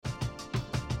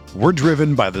We're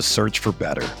driven by the search for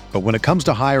better. But when it comes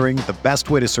to hiring, the best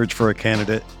way to search for a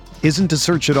candidate isn't to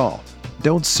search at all.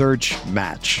 Don't search,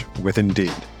 match with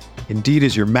Indeed. Indeed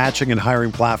is your matching and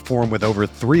hiring platform with over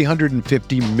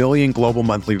 350 million global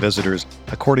monthly visitors,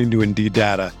 according to Indeed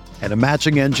data, and a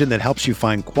matching engine that helps you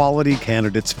find quality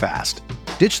candidates fast.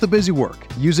 Ditch the busy work.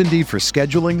 Use Indeed for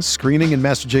scheduling, screening, and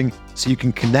messaging so you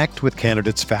can connect with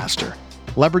candidates faster.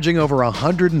 Leveraging over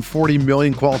 140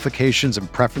 million qualifications and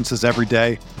preferences every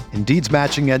day, Indeed's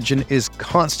matching engine is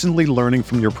constantly learning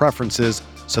from your preferences,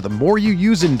 so the more you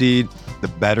use Indeed, the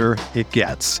better it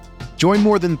gets. Join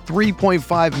more than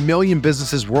 3.5 million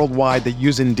businesses worldwide that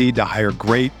use Indeed to hire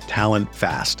great talent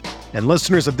fast. And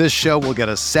listeners of this show will get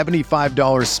a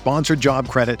 $75 sponsored job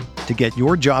credit to get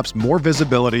your jobs more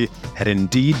visibility at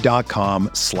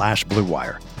Indeed.com/Blue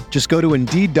Wire. Just go to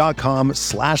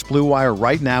Indeed.com/Blue Wire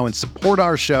right now and support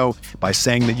our show by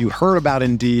saying that you heard about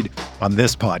Indeed on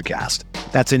this podcast.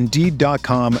 That's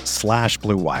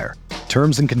Indeed.com/Blue Wire.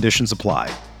 Terms and conditions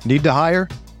apply. Need to hire?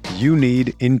 You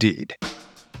need Indeed.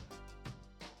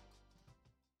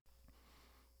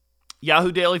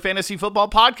 Yahoo Daily Fantasy Football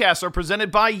podcasts are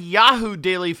presented by Yahoo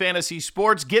Daily Fantasy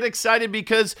Sports. Get excited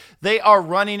because they are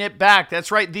running it back.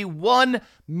 That's right, the $1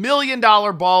 million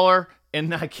baller.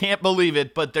 And I can't believe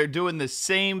it, but they're doing the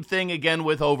same thing again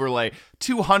with Overlay.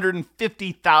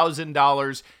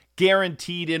 $250,000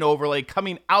 guaranteed in Overlay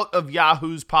coming out of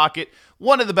Yahoo's pocket.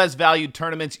 One of the best valued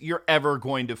tournaments you're ever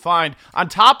going to find. On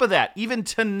top of that, even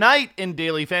tonight in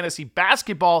Daily Fantasy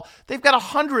Basketball, they've got a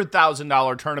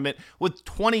 $100,000 tournament with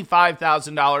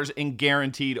 $25,000 in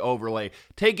guaranteed Overlay.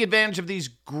 Take advantage of these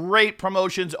great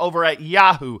promotions over at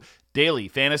Yahoo Daily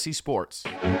Fantasy Sports.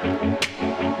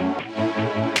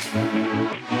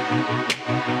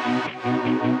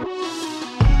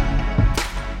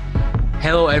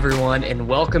 Hello, everyone, and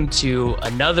welcome to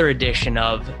another edition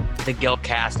of the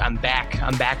Gillcast. I'm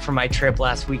back from my trip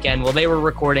last weekend. Well, they were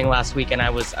recording last weekend. I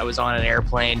was on an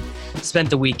airplane, spent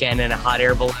the weekend in a hot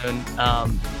air balloon,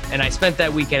 and I spent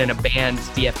that weekend in a band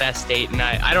DFS state. And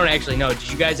I don't actually know.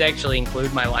 Did you guys actually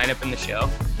include my lineup in the show?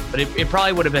 But it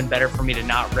probably would have been better for me to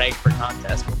not reg for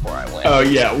contest before I went. Oh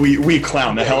yeah, we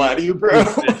clowned the hell out of you, bro. We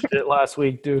fished it last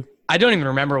week, dude. I don't even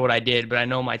remember what I did, but I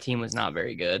know my team was not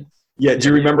very good. Yeah, do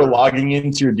you remember logging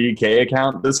into your DK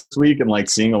account this week and like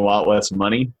seeing a lot less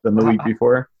money than the week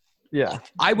before? Yeah,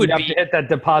 I would have to hit that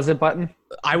deposit button.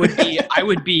 I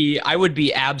would be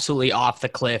absolutely off the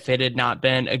cliff. It had not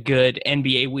been a good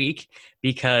NBA week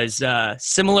because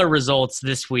similar results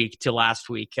this week to last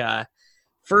week.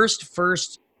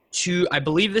 First two. I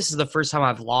believe this is the first time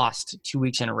I've lost 2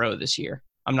 weeks in a row this year.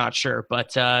 I'm not sure,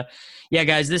 but yeah,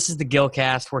 guys, this is the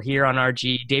Gillcast. We're here on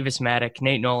RG. Davis Maddock,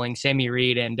 Nate Noling, Sammy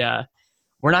Reed, and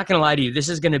we're not going to lie to you. This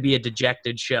is going to be a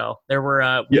dejected show. There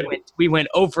were we went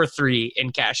 0 for 3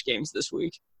 in cash games this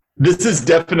week. This is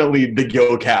definitely the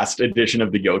Gillcast edition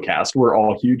of the Gillcast. We're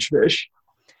all huge fish.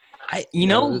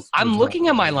 I'm looking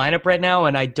at my lineup right now,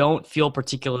 and I don't feel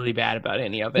particularly bad about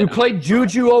any of it. We played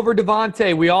Juju over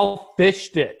Devontae. We all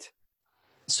fished it.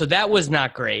 So that was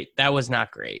not great.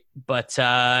 But,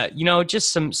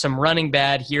 just some running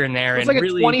bad here and there. It's like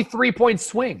really, a 23-point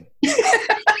swing.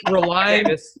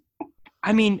 Relying.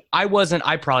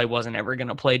 I probably wasn't ever going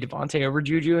to play Devontae over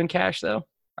Juju in cash, though.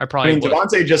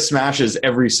 Devontae just smashes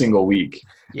every single week.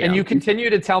 Yeah. And you continue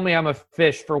to tell me I'm a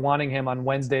fish for wanting him on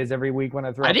Wednesdays every week when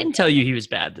I throw. I didn't tell you he was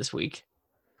bad this week.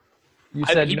 You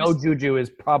said Juju is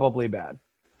probably bad.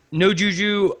 No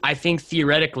Juju, I think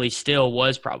theoretically still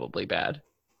was probably bad.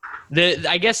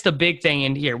 I guess the big thing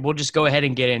in here, we'll just go ahead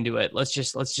and get into it. Let's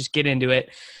just get into it.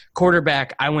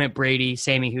 Quarterback, I went Brady.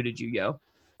 Sammy, who did you go?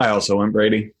 I also went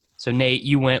Brady. So Nate,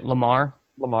 you went Lamar.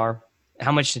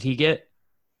 How much did he get?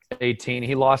 18.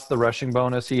 He lost the rushing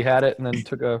bonus. He had it and then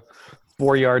took a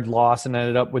 4-yard loss and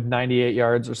ended up with 98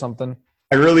 yards or something.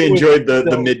 I really enjoyed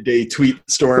the midday tweet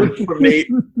storm from Nate.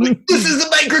 Like, this is a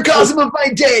microcosm of my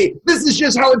day. This is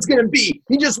just how it's going to be.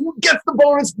 He just gets the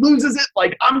bonus, loses it.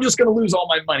 Like, I'm just going to lose all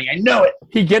my money. I know it.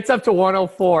 He gets up to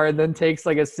 104 and then takes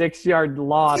like a 6-yard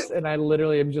loss. And I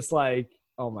literally am just like,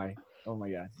 oh my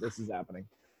God, this is happening.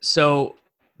 So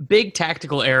big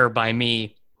tactical error by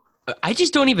me. I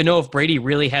just don't even know if Brady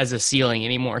really has a ceiling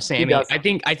anymore, Sammy. I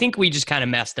think we just kind of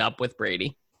messed up with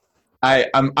Brady.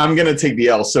 I'm gonna take the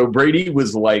L. So Brady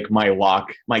was like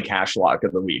my cash lock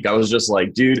of the week. I was just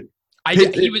like, dude.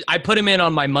 I put him in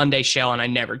on my Monday shell and I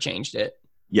never changed it.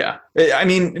 Yeah, I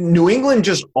mean, New England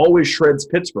just always shreds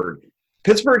Pittsburgh.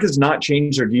 Pittsburgh has not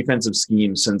changed their defensive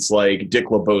scheme since like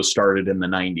Dick LeBeau started in the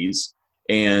 90s,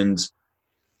 and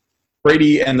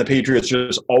Brady and the Patriots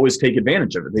just always take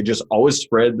advantage of it. They just always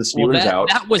spread the Steelers out.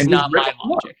 That was not my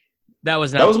logic. That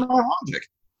was my logic.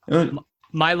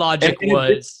 My logic And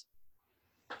was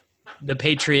the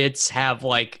Patriots have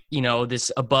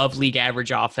this above league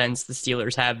average offense. The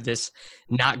Steelers have this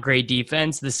not great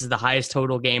defense. This is the highest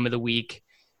total game of the week.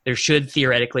 There should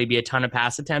theoretically be a ton of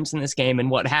pass attempts in this game.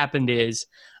 And what happened is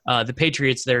the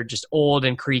Patriots, they're just old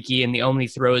and creaky, and the only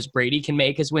throws Brady can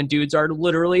make is when dudes are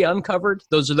literally uncovered.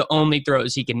 Those are the only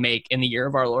throws he can make in the year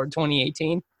of our Lord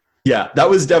 2018. Yeah, that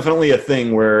was definitely a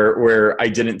thing where I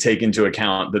didn't take into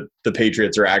account that the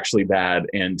Patriots are actually bad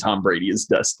and Tom Brady is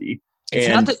dusty.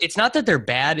 It's not that they're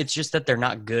bad. It's just that they're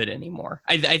not good anymore.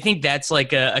 I think that's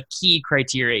like a key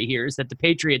criteria here is that the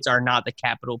Patriots are not the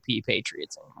capital P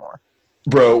Patriots anymore.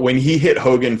 Bro, when he hit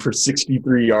Hogan for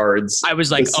 63 yards, I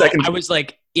was like,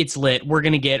 it's lit. We're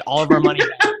going to get all of our money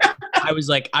back.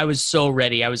 I was so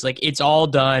ready. I was like, it's all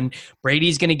done.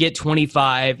 Brady's going to get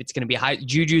 25. It's going to be high.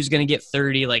 Juju's going to get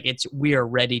 30. We are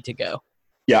ready to go.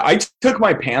 Yeah, I took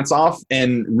my pants off,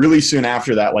 and really soon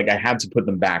after that, I had to put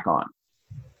them back on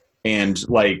and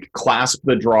clasp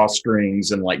the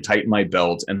drawstrings and tighten my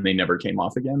belt, and they never came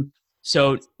off again.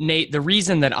 So, Nate, the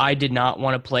reason that I did not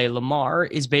want to play Lamar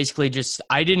is basically just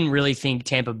I didn't really think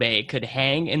Tampa Bay could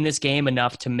hang in this game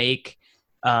enough to make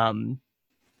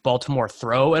Baltimore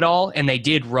throw at all. And they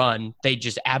did run. They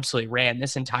just absolutely ran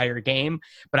this entire game.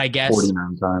 But I guess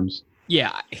 49 times.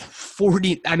 Yeah,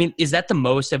 40. I mean, is that the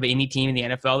most of any team in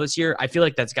the NFL this year? I feel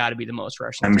like that's got to be the most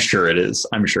rushing. I'm sure it is.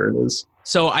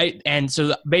 So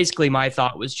basically my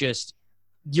thought was just,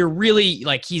 you're really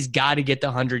he's got to get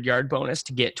the 100-yard bonus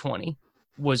to get 20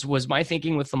 was my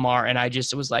thinking with Lamar. And I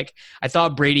just was I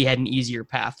thought Brady had an easier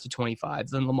path to 25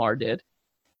 than Lamar did.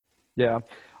 Yeah.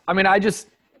 I mean,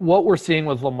 what we're seeing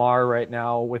with Lamar right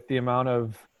now with the amount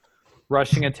of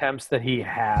rushing attempts that he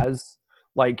has,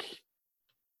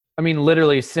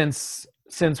 literally since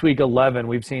week 11,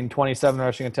 we've seen 27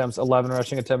 rushing attempts, 11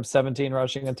 rushing attempts, 17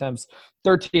 rushing attempts,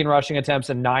 13 rushing attempts,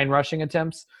 and 9 rushing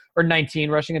attempts, or 19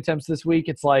 rushing attempts this week.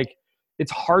 It's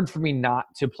it's hard for me not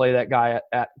to play that guy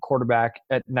at quarterback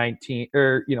at 19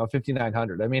 or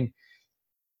 5,900. I mean,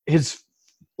 his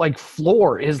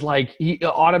floor is he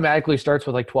automatically starts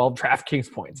with 12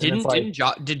 DraftKings points.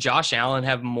 Did Josh Allen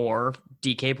have more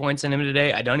DK points than him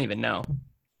today? I don't even know.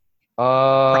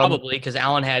 Probably because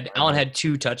Allen had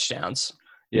 2 touchdowns.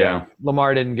 Yeah,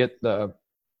 Lamar didn't get the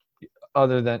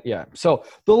other than So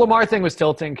the Lamar thing was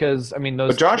tilting because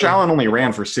But Josh Allen only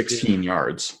ran for 16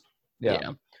 yards.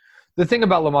 Yeah. The thing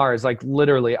about Lamar is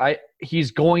literally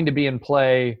he's going to be in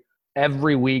play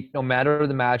every week, no matter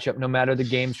the matchup, no matter the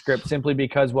game script, simply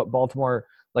because what Baltimore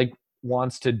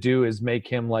wants to do is make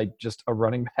him just a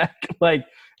running back. I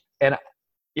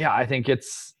think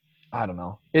I don't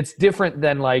know. It's different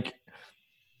than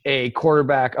a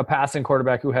passing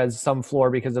quarterback who has some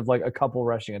floor because of a couple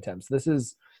rushing attempts. This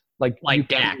is you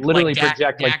Dak. Literally Dak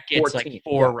project gets 4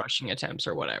 14. rushing attempts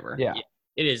or whatever. Yeah.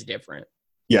 It is different.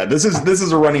 Yeah, this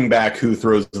is a running back who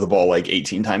throws the ball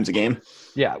 18 times a game.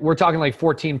 Yeah, we're talking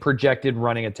 14 projected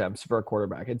running attempts for a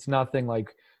quarterback. It's nothing we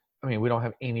don't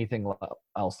have anything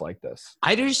else like this.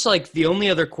 I just the only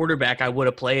other quarterback I would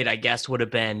have played, I guess, would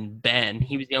have been Ben.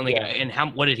 He was the only guy. And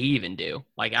what did he even do?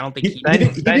 I don't think he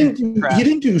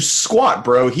didn't do squat,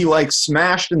 bro. He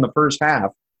smashed in the first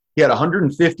half. He had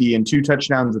 150 and 2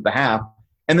 touchdowns at the half.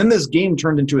 And then this game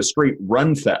turned into a straight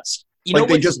run fest.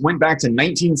 They just went back to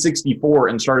 1964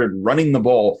 and started running the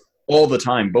ball all the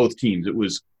time, both teams. It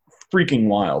was freaking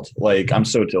wild. I'm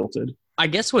so tilted. I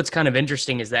guess what's kind of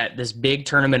interesting is that this big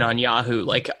tournament on Yahoo,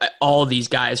 all these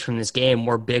guys from this game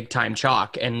were big time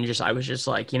chalk. And I was just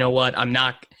you know what? I'm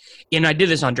not. And I did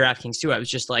this on DraftKings too. I was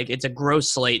just it's a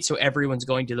gross slate. So everyone's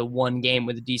going to the one game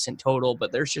with a decent total,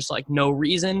 but there's just no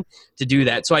reason to do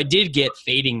that. So I did get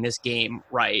fading this game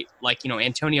right.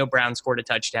 Antonio Brown scored a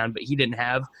touchdown, but he didn't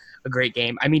have a great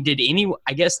game. I mean,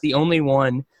 I guess the only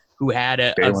one who had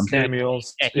a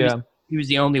Samuels. He was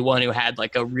the only one who had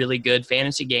a really good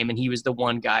fantasy game, and he was the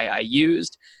one guy I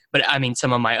used. But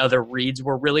some of my other reads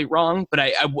were really wrong.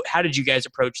 But how did you guys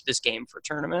approach this game for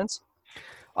tournaments?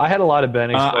 I had a lot of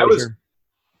Ben exposure.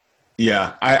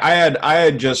 I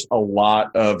had just a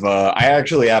lot of I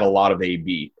actually had a lot of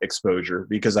AB exposure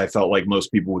because I felt like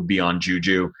most people would be on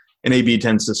Juju, and AB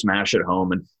tends to smash at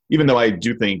home. And even though I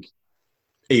do think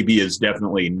AB is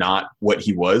definitely not what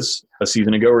he was a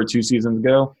season ago or 2 seasons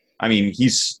ago,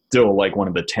 he's still one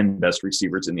of the 10 best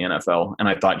receivers in the NFL, and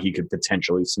I thought he could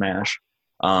potentially smash.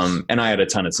 And I had a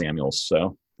ton of Samuels,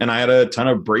 and I had a ton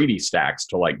of Brady stacks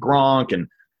to Gronk, and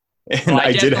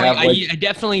I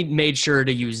definitely made sure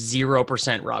to use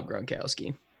 0% Rob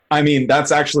Gronkowski.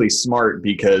 That's actually smart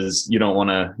because you don't want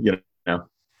to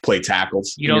play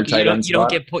tackles. You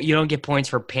don't get points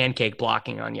for pancake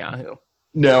blocking on Yahoo.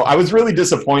 No, I was really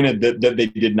disappointed that they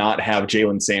did not have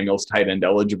Jalen Samuels tight end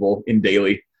eligible in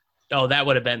daily. Oh, that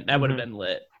would have been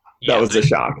lit. That was a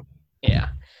shock. Yeah.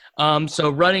 So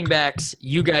running backs,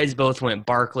 you guys both went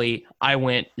Barkley. I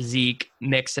went Zeke,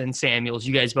 Mixon, Samuels.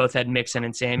 You guys both had Mixon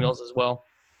and Samuels as well.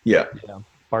 Yeah.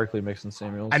 Barkley, Mixon,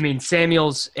 Samuels. I mean,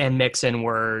 Samuels and Mixon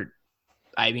were,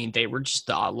 they were just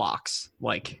locks.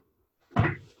 Like,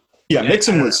 yeah,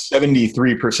 Mixon was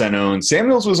 73% owned.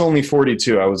 Samuels was only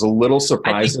 42. I was a little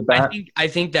surprised at that. I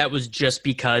think that was just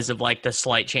because of like the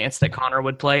slight chance that Connor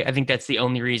would play. I think that's the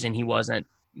only reason he wasn't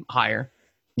higher.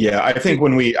 Yeah, I think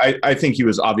I think he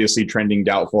was obviously trending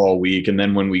doubtful all week, and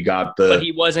then when we got but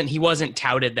he wasn't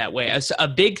touted that way. A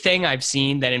big thing I've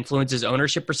seen that influences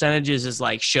ownership percentages is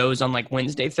like shows on like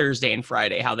Wednesday, Thursday, and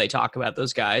Friday, how they talk about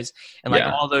those guys, and like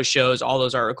all those shows, all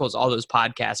those articles, all those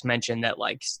podcasts mention that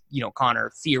like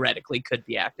Connor theoretically could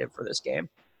be active for this game.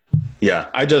 Yeah,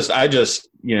 I just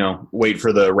wait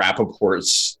for the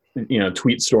Rappaport's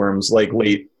tweet storms like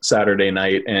late Saturday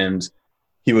night, and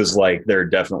he was like, they're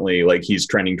definitely like he's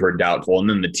trending toward doubtful, and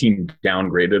then the team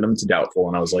downgraded him to doubtful,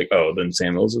 and I was like, oh, then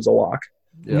Samuels is a lock.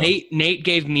 Yeah. Nate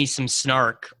gave me some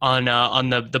snark on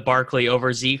the Barkley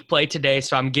over Zeke play today,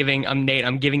 so I'm giving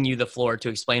you the floor to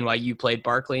explain why you played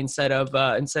Barkley instead of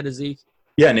Zeke.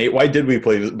 Yeah, Nate, why did we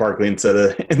play Barkley instead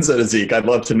of Zeke? I'd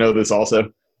love to know this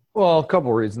also. Well, a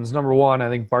couple reasons. Number one, I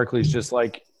think Barkley's just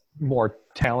like more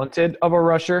talented of a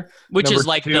rusher, which is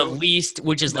the least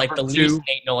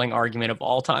Nate Knowling argument of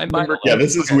all time.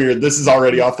 This is weird. This is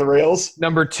already off the rails.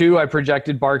 Number two, I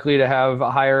projected Barkley to have a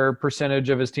higher percentage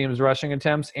of his team's rushing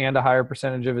attempts and a higher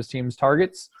percentage of his team's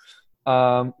targets,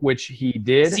 which he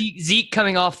did. Zeke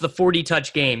coming off the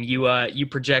 40-touch game, you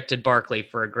projected Barkley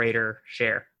for a greater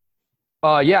share.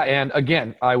 And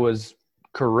again, I was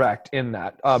correct in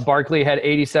that. Barkley had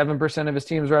 87% of his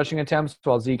team's rushing attempts,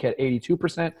 while Zeke had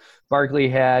 82%. Barkley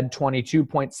had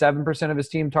 22.7% of his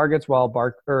team targets,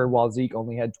 while Zeke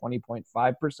only had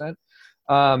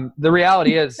 20.5%. The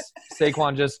reality is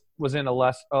Saquon just was in a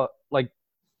less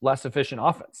efficient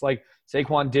offense. Like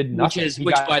Saquon did nothing.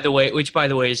 Which by the way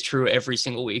is true every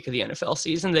single week of the NFL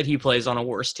season, that he plays on a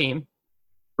worse team.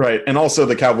 Right, and also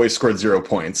the Cowboys scored 0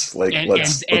 points. Let's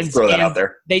throw that out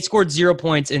there. They scored 0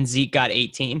 points, and Zeke got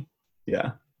 18.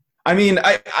 Yeah, I mean,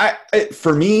 I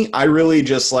for me, I really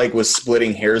just was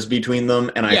splitting hairs between them,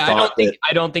 and I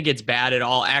don't think it's bad at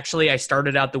all. Actually, I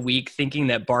started out the week thinking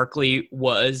that Barkley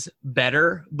was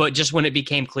better, but just when it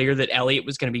became clear that Elliott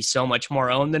was going to be so much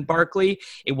more owned than Barkley,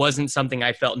 it wasn't something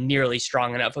I felt nearly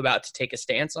strong enough about to take a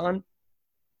stance on.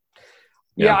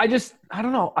 Yeah, I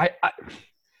don't know. I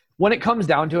when it comes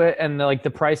down to it, and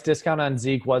the price discount on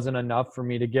Zeke wasn't enough for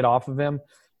me to get off of him,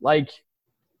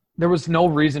 there was no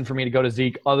reason for me to go to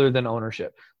Zeke other than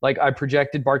ownership. I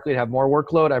projected Barkley to have more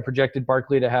workload. I projected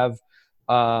Barkley to have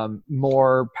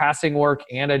more passing work,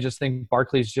 and I just think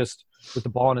Barkley's just with the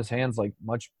ball in his hands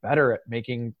much better at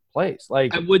making plays.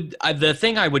 The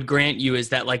thing I would grant you is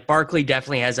that Barkley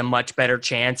definitely has a much better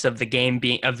chance of them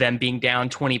being down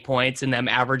 20 points and them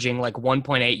averaging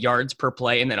 1.8 yards per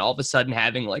play, and then all of a sudden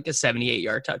having a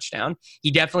 78-yard touchdown. He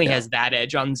definitely has that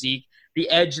edge on Zeke. The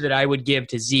edge that I would give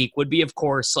to Zeke would be, of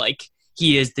course,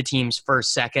 he is the team's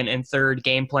first, second, and third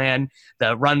game plan.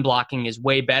 The run blocking is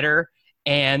way better,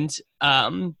 and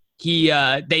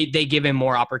they give him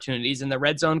more opportunities in the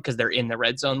red zone because they're in the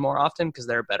red zone more often because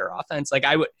they're a better offense.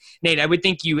 Nate, I would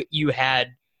think you had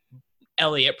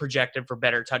Elliott projected for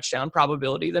better touchdown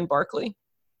probability than Barkley.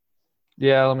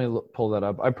 Yeah, let me pull that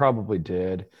up. I probably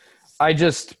did.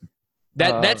 That's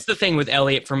the thing with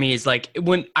Elliott for me is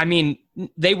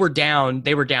they were down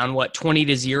what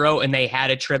 20-0 and they had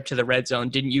a trip to the red zone.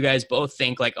 Didn't you guys both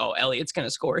think oh, Elliott's going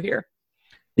to score here?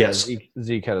 Yes.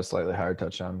 Zeke had a slightly higher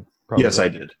touchdown. Probably. Yes, I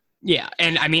did. Yeah,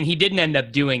 and he didn't end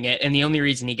up doing it, and the only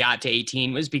reason he got to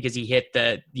 18 was because he hit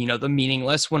the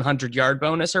meaningless 100-yard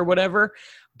bonus or whatever.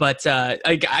 But I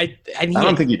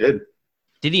don't think he did.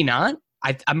 Did he not?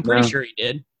 I'm pretty sure he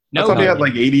did. No, I thought he had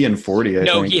 80 and 40. I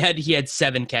think. he had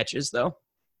 7 catches though.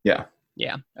 Yeah.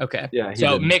 Yeah. Okay. Yeah.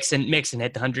 So Mixon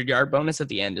hit the 100-yard bonus at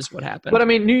the end is what happened. But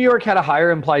New York had a higher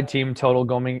implied team total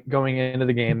going into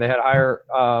the game. They had higher.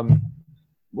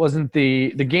 Wasn't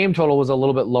the game total was a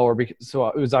little bit lower so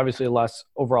it was obviously a less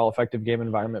overall effective game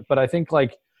environment. But I think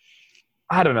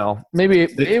I don't know, maybe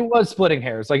it was splitting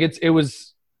hairs. It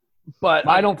was, but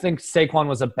I don't think Saquon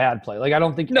was a bad play. I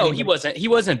don't think he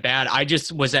wasn't bad. I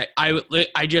just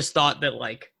thought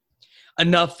that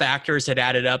enough factors had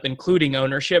added up, including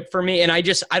ownership for me. And I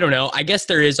don't know. I guess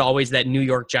there is always that New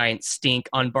York Giants stink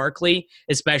on Barkley,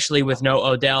 especially with no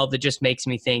Odell, that just makes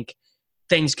me think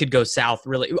things could go south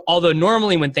really. Although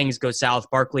normally when things go south,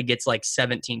 Barkley gets like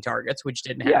 17 targets, which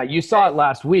didn't happen. Yeah, you saw it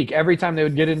last week. Every time they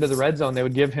would get into the red zone, they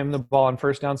would give him the ball on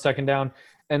first down, second down,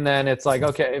 and then it's like,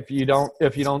 okay, if you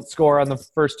don't score on the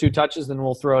first 2 touches, then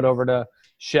we'll throw it over to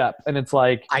Shep. And it's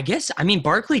like, I mean,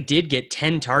 Barkley did get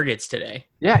 10 targets today.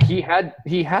 yeah, he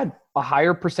had a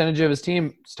higher percentage of his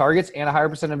team's targets and a higher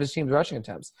percentage of his team's rushing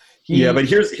attempts. But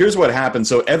here's what happened.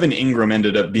 So Evan Ingram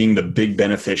ended up being the big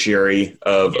beneficiary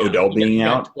of Odell being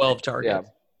out. 12 targets.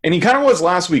 Yeah. And he kind of was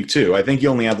last week too. I think he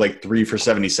only had like 3 for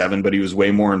 77, but he was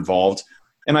way more involved.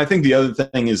 And I think the other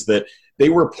thing is that they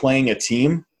were playing a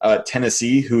team,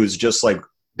 Tennessee, who is just like,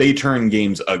 they turn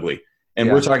games ugly.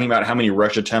 And we're talking about how many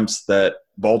rush attempts that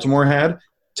Baltimore had.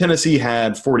 Tennessee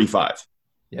had 45.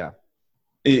 Yeah.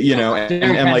 You know,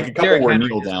 and like a couple were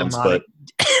kneel downs, but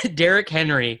Derrick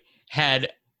Henry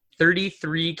had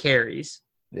 33 carries.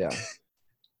 Yeah.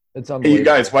 It's hey, unbelievable. you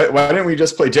guys, why didn't we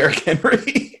just play Derrick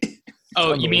Henry?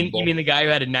 Oh, you mean the guy who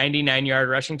had a 99-yard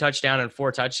rushing touchdown and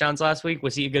 4 touchdowns last week?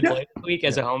 Was he a good play this week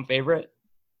as a home favorite?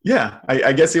 Yeah,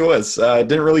 I guess he was.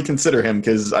 Didn't really consider him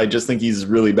because I just think he's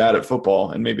really bad at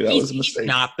football, and maybe that was a mistake. He's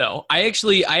not, though. I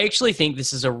actually think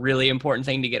this is a really important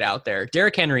thing to get out there.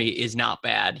 Derrick Henry is not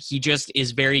bad. He just is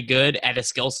very good at a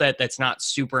skill set that's not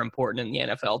super important in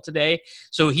the NFL today.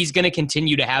 So he's going to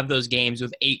continue to have those games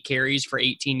with 8 carries for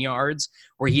 18 yards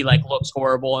where he like looks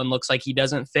horrible and looks like he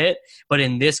doesn't fit. But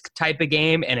in this type of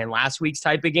game and in last week's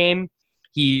type of game,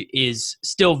 he is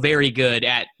still very good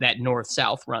at that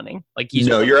north-south running.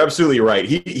 You're absolutely right.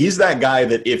 He's that guy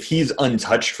that if he's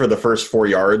untouched for the first 4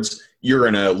 yards, you're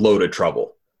in a load of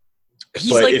trouble.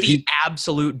 He's like the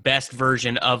absolute best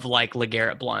version of like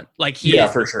LeGarrette Blount. Like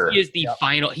for sure. He is the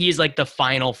final. He is like the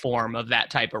final form of that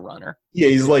type of runner. Yeah,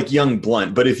 he's like young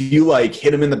Blount. But if you like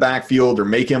hit him in the backfield or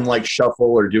make him like shuffle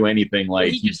or do anything,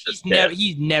 like he's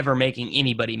never making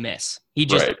anybody miss.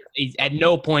 He's at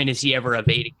no point is he ever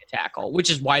evading a tackle, which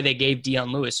is why they gave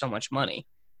Dion Lewis so much money.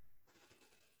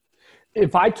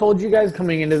 If I told you guys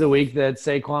coming into the week that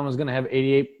Saquon was going to have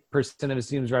 88% of his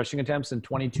team's rushing attempts and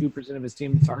 22% of his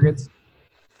team's targets,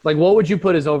 like what would you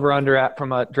put his over/under at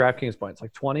from a DraftKings points?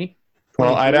 Like 20?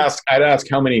 Well, I'd ask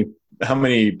how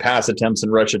many pass attempts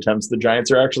and rush attempts the Giants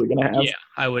are actually going to have. Yeah,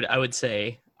 I would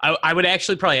say I would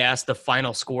actually probably ask the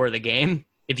final score of the game.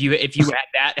 If you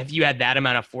had that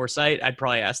amount of foresight, I'd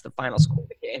probably ask the final score of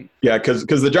the game. Yeah, because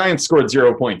the Giants scored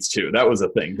 0 points too. That was the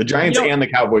thing. The Giants and the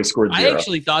Cowboys scored 0. I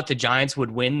actually thought the Giants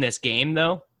would win this game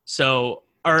though. So,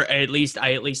 or at least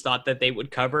I thought that they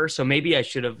would cover. So maybe I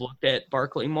should have looked at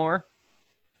Barkley more.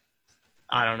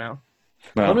 I don't know.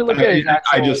 Well, Let me look at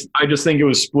I just think it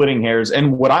was splitting hairs.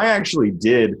 And what I actually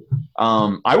did,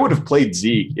 I would have played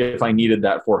Zeke if I needed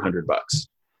that $400.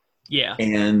 Yeah.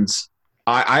 And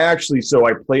I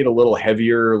played a little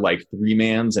heavier, like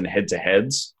 3-mans and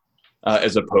head-to-heads,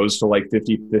 as opposed to like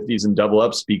 50-50s and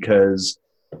double-ups, because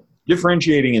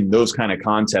differentiating in those kind of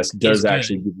contests does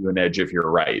actually give you an edge if you're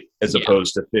right, as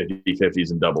opposed to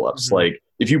 50-50s and double-ups. Mm-hmm. Like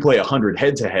if you play 100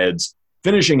 head-to-heads,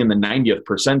 finishing in the 90th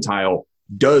percentile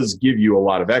does give you a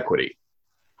lot of equity.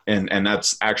 And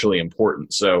that's actually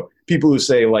important. So people who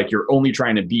say like you're only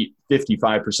trying to beat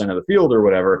 55% of the field or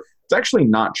whatever, it's actually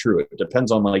not true. It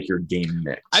depends on like your game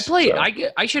mix.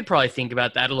 I should probably think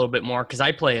about that a little bit more because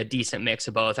I play a decent mix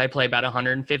of both. I play about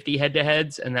 150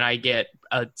 head-to-heads, and then I get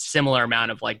a similar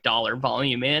amount of like dollar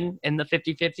volume in the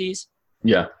 50-50s.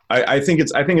 Yeah, I think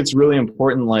it's really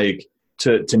important like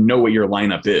to know what your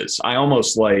lineup is. I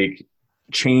almost like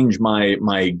change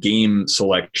my game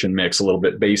selection mix a little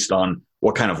bit based on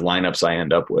what kind of lineups I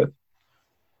end up with.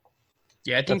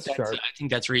 Yeah, I think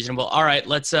that's reasonable. All right,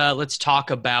 let's talk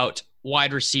about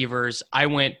wide receivers. I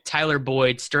went Tyler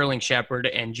Boyd, Sterling Shepard,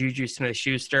 and Juju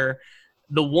Smith-Schuster.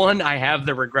 The one I have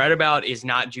the regret about is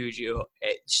not Juju.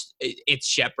 It's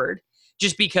Shepard.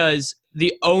 Just because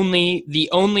the only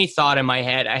thought in my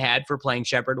head I had for playing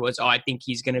Shepard was, I think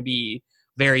he's going to be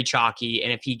very chalky,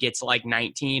 and if he gets like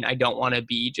 19, I don't want to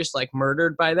be just like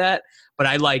murdered by that. But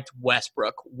I liked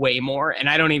Westbrook way more, and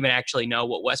I don't even actually know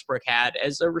what Westbrook had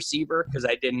as a receiver because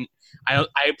I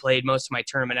played most of my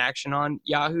tournament action on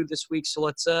Yahoo this week. So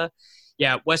let's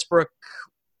Westbrook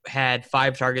had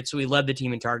 5 targets, so he led the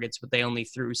team in targets, but they only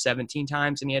threw 17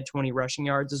 times, and he had 20 rushing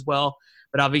yards as well.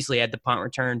 But obviously had the punt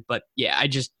return. But yeah, I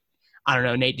don't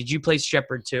know. Nate, did you play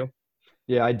Shepard too?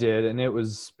 Yeah, I did, and it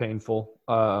was painful.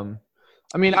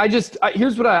 I mean,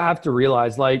 here's what I have to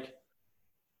realize. Like,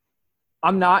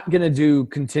 I'm not going to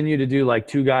continue to do like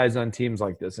 2 guys on teams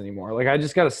like this anymore. Like, I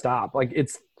just got to stop. Like,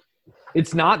 it's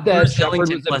not that Shepard was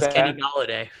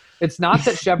It's not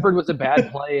that Shepard was a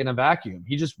bad play in a vacuum.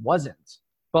 He just wasn't.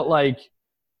 But like,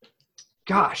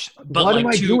 gosh, But what like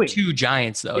am I doing? two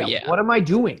Giants though, yeah. What am I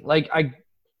doing? Like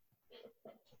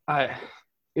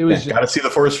it was just got to see the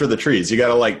forest for the trees. You got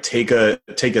to like take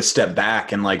a step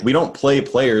back and like we don't play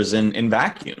players in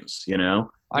vacuums. You know,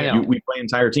 I know. We play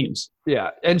entire teams.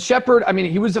 Yeah, and Shepard. I mean,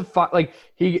 he was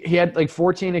he had like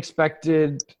 14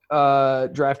 expected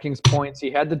DraftKings points.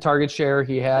 He had the target share.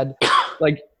 He had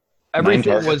like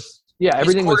everything was. Yeah,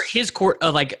 everything his court,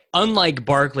 like unlike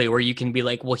Barkley, where you can be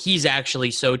like, well, he's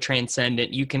actually so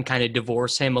transcendent, you can kind of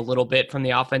divorce him a little bit from the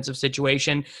offensive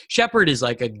situation. Shepard is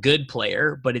like a good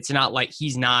player, but it's not like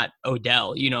he's not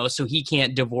Odell, you know, so he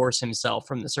can't divorce himself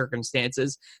from the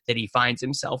circumstances that he finds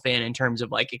himself in terms of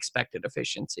like expected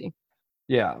efficiency.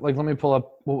 Yeah, like let me pull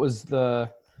up what was the.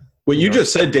 What you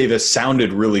just said, Davis,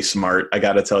 sounded really smart. I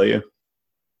got to tell you.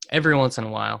 Every once in a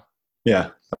while. Yeah,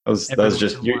 that was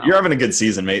just you're having a good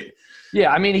season, mate.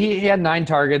 Yeah, I mean he had 9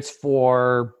 targets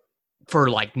for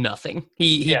like nothing.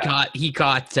 He caught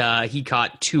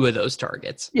 2 of those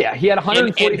targets. Yeah, he had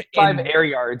 145 air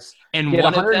yards. And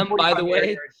one of them, by the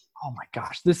way. Oh my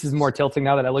gosh, this is more tilting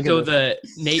now that I look at it.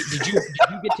 So Nate, did you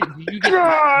get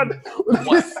God,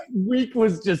 this week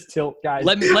was just tilt, guys.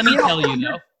 Let me tell you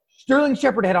though. Sterling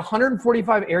Shepard had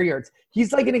 145 air yards.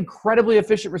 He's like an incredibly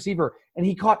efficient receiver, and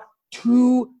he caught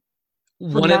 2.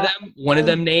 One of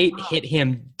them, Nate, hit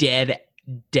him dead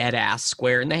ass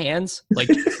square in the hands. Like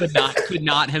could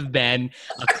not have been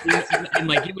a clear, and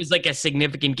like it was like a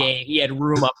significant gain. He had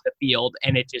room up the field,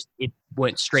 and it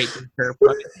went straight to the turf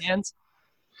from his hands.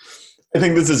 I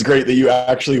think this is great that you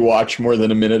actually watch more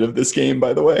than a minute of this game.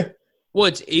 By the way,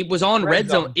 well, it was on red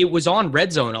zone. It was on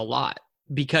red zone a lot.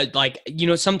 Because like, you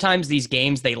know, sometimes these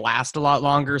games, they last a lot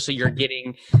longer. So you're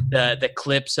getting the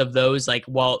clips of those like,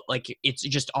 well, like it's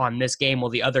just on this game while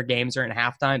the other games are in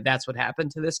halftime. That's what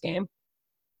happened to this game.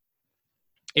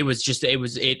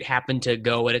 It happened to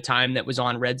go at a time that was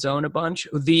on red zone a bunch.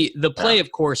 The play,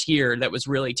 of course, here that was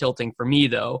really tilting for me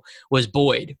though, was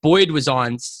Boyd. Boyd was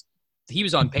on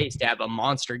pace to have a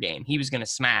monster game. He was going to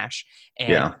smash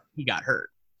and he got hurt.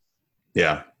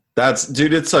 Yeah.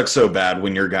 Dude, it sucks so bad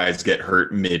when your guys get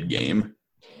hurt mid-game.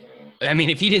 I mean,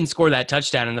 if he didn't score that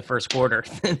touchdown in the first quarter,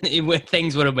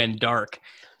 things would have been dark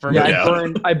for me.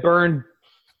 I burned a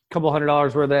couple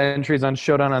 $100 worth of entries on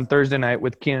Showdown on Thursday night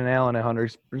with Keenan Allen at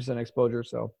 100% exposure,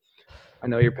 so I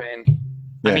know you're paying.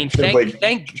 Yeah, I mean,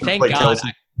 thank God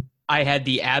I had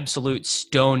the absolute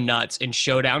stone nuts in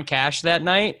Showdown cash that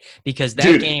night because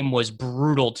that game was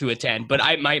brutal to attend. But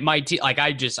I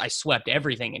swept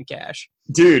everything in cash.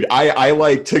 Dude, I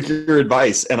like took your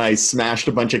advice and I smashed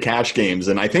a bunch of cash games,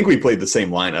 and I think we played the same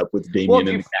lineup with Damian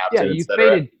and the captain. Yeah, you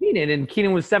faded Keenan, and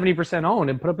Keenan was 70% owned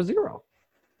and put up a 0.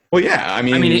 Well, yeah, I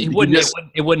mean, it wouldn't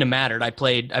have mattered. I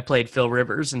played Phil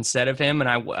Rivers instead of him, and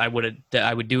I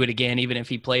would do it again even if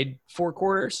he played 4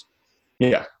 quarters.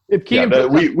 Yeah. We had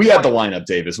the lineup,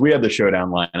 Davis. We had the Showdown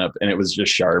lineup, and it was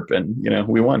just sharp, and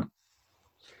we won.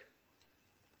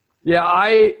 Yeah,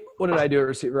 what did I do at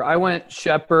receiver? I went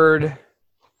Shepard,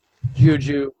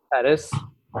 Juju, Pettis.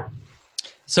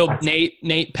 So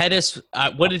Nate Pettis,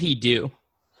 what did he do?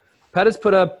 Pettis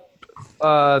put up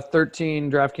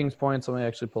 13 DraftKings points. Let me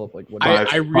actually pull up what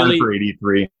I really for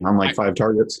 83 on like 5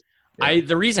 targets.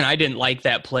 The reason I didn't like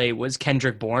that play was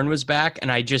Kendrick Bourne was back,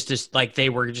 and I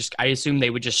I assumed they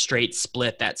would just straight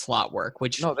split that slot work.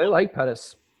 Which no, they like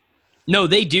Pettis. No,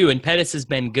 they do, and Pettis has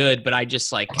been good, but I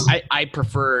just I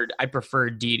preferred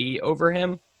Dede over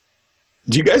him.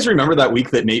 Do you guys remember that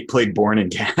week that Nate played Bourne in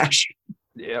cash?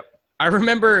 Yep. I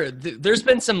remember there's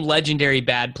been some legendary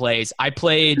bad plays. I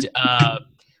played I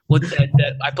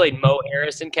played Mo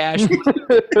Harris in cash.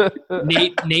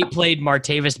 Nate played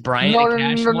Martavis Bryant in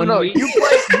cash one week.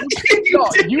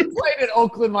 You played an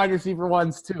Oakland wide receiver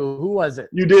once too. Who was it?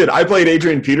 You did. I played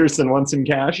Adrian Peterson once in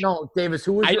cash. No, Davis.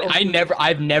 Who was?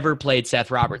 I've never played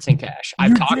Seth Roberts in cash.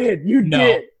 You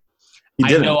did.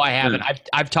 I know I haven't.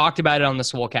 I've talked about it on the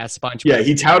Swolecast a bunch. Yeah,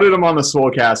 he touted him on the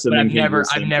Swolecast, but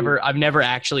I've never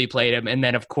actually played him. And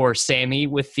then of course Sammy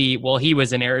he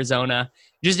was in Arizona.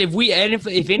 Just if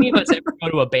any of us ever go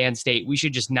to a banned state, we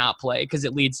should just not play because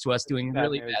it leads to us doing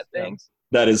really bad things.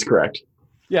 That is correct.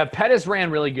 Yeah, Pettis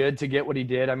ran really good to get what he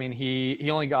did. I mean,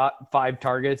 he only got 5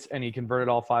 targets and he converted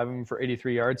all 5 of them for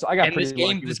 83 yards. So I got this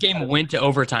game went to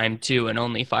overtime too, and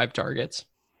only 5 targets.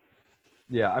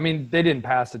 Yeah, I mean, they didn't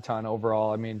pass a ton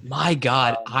overall. I mean, my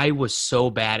God, I was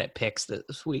so bad at picks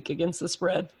this week against the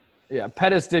spread. Yeah,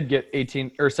 Pettis did get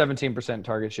 18 or 17%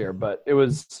 target share, but it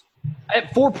was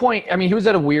at 4 point. I mean, he was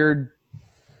at a weird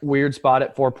spot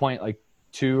at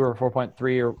 4.2 or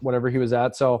 4.3 or whatever he was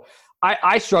at. So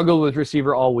I struggled with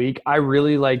receiver all week. I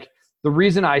really The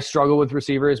reason I struggle with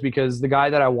receiver is because the guy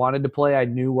that I wanted to play, I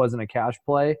knew wasn't a cash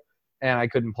play, and I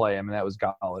couldn't play him, and that was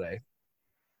Galladay.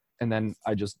 And then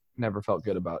I just never felt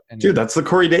good about it. Dude, that's the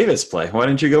Corey Davis play. Why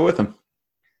didn't you go with him?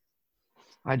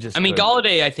 I mean,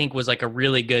 Galladay, I think, was like a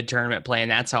really good tournament play, and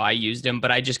that's how I used him,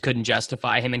 but I just couldn't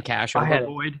justify him in cash over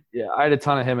Boyd. Yeah, I had a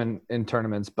ton of him in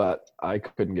tournaments, but I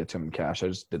couldn't get to him in cash. I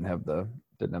just didn't have the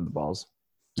balls.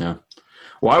 Yeah.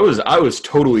 Well, I was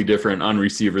totally different on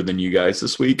receiver than you guys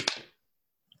this week.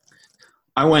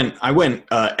 I went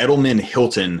Edelman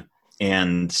Hilton.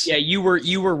 And yeah, you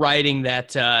were writing that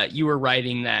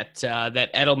that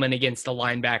Edelman against the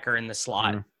linebacker in the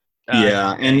slot.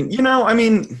 Yeah, and I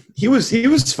mean, he was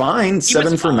fine.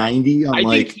 7 for 90 on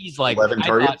think he's 11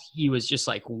 targets. Thought he was just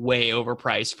like way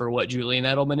overpriced for what Julian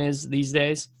Edelman is these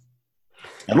days.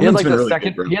 He had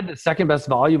he had the second best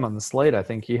volume on the slate. I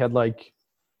think he had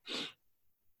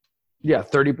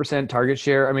 30% target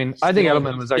share. I mean, I think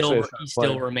Edelman was actually he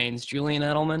still remains Julian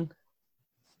Edelman.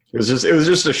 It was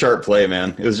just a sharp play,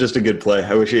 man. It was just a good play.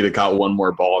 I wish he'd have caught one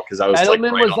more ball because I was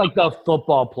Edelman was like the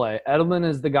football play. Edelman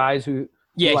is the guys who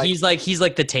he's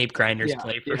like the tape grinders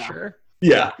play for sure.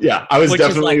 Yeah. I was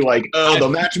definitely they'll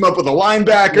match him up with a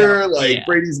linebacker.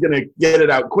 Brady's gonna get it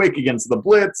out quick against the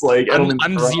blitz. I'm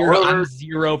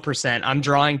 0%. I'm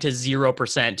drawing to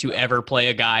 0% to ever play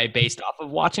a guy based off of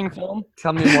watching film.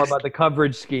 Tell me more about the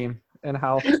coverage scheme and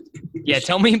how. Yeah,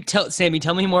 Sammy,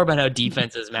 tell me more about how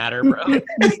defenses matter, bro.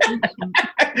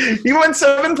 He went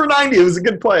 7 for 90. It was a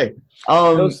good play.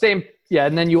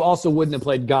 And then you also wouldn't have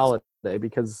played Galladay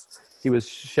because he was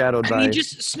shadowed by. I mean,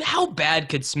 just how bad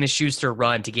could Smith-Schuster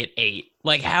run to get 8?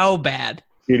 Like, how bad?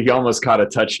 Dude, he almost caught a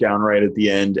touchdown right at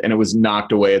the end, and it was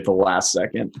knocked away at the last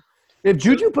second. If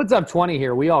Juju puts up 20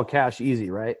 here, we all cash easy,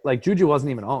 right? Like, Juju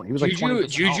wasn't even owned. He was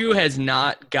Juju has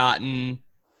not gotten.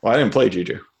 Well, I didn't play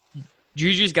Juju.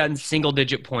 Juju's gotten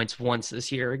single-digit points once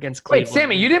this year against Cleveland. Wait,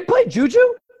 Sammy, you didn't play Juju?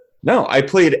 No, I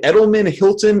played Edelman,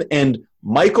 Hilton, and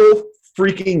Michael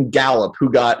freaking Gallup, who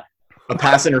got a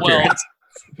pass interference.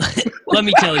 Let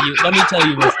me tell you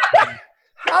this.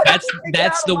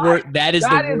 That's the worst.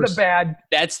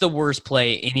 That's the worst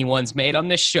play anyone's made on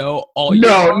this show all year.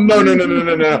 No.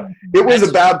 It was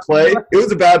a bad play. It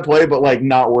was a bad play, but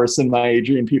not worse than my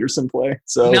Adrian Peterson play.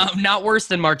 So not worse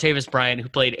than Martavis Bryant, who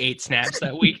played 8 snaps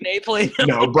that week. Nate played.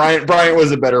 No, Bryant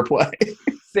was a better play.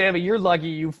 Sammy, you're lucky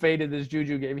you faded this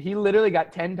Juju game. He literally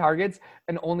got 10 targets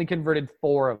and only converted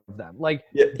 4 of them.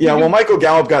 Well, Michael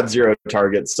Gallup got 0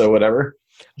 targets, so whatever.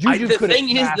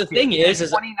 The thing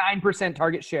is 29%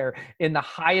 target share in the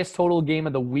highest total game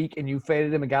of the week, and you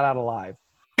faded him and got out alive.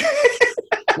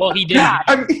 Well, he did.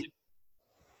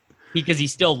 Because he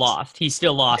still lost. He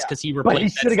still lost because he replaced. But he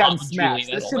should have gotten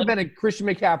smashed. This should have been a Christian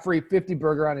McCaffrey 50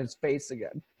 burger on his face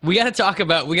again. We can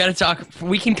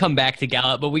come back to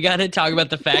Gallup, but we got to talk about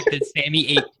the fact that Sammy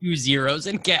ate 2 zeros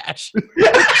in cash. And at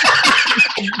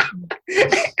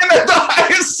the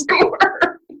highest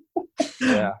score.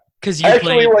 Yeah. Because you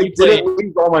didn't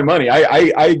lose all my money.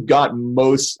 I got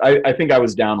most. I think I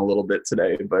was down a little bit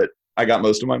today, but I got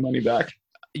most of my money back.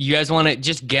 You guys want to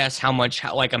just guess how much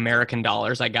American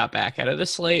dollars I got back out of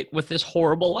this slate with this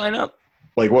horrible lineup?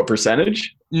 Like what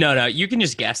percentage? No. You can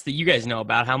just guess that. You guys know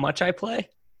about how much I play.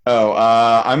 Oh,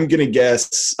 I'm gonna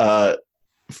guess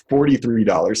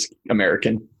 $43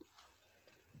 American.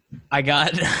 I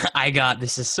got.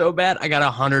 This is so bad. I got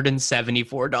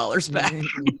 $174 back.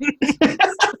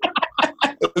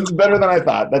 It's better than I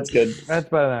thought. That's good. That's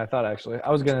better than I thought, actually. I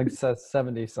was gonna say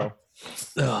 70, so.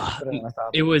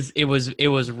 It was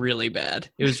really bad.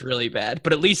 It was really bad.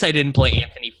 But at least I didn't play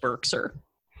Anthony Ferkser.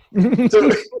 I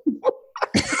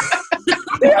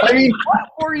mean, what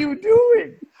were you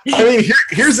doing? I mean,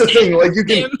 here's the thing.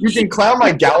 You can clown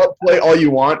my Gallup play all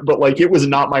you want, but it was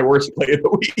not my worst play of the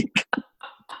week.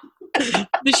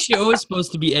 The show is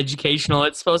supposed to be educational.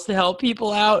 It's supposed to help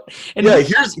people out. And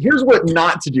here's what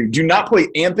not to do. Do not play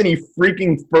Anthony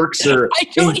freaking Ferkser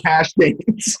in cash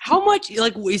games. How much?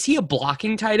 Is he a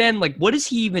blocking tight end? What does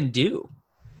he even do?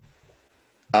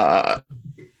 I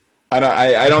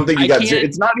don't think he got.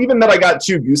 It's not even that I got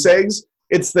 2 goose eggs.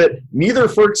 It's that neither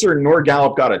Ferkser nor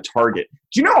Gallup got a target.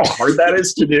 Do you know how hard that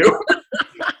is to do?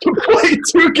 To play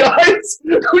 2 guys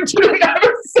who didn't have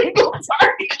a single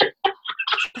target.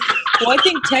 Well, I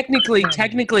think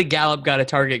technically Gallup got a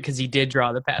target because he did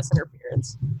draw the pass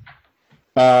interference.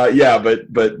 Yeah,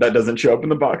 but that doesn't show up in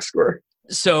the box score.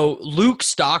 So Luke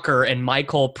Stalker and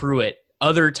Michael Pruitt,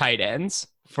 other tight ends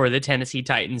for the Tennessee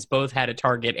Titans, both had a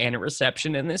target and a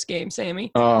reception in this game,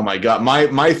 Sammy. Oh, my God.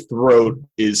 My throat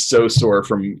is so sore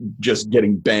from just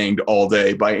getting banged all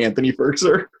day by Anthony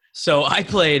Ferkser. So I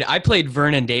played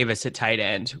Vernon Davis at tight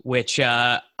end, which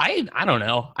I don't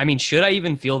know. I mean, should I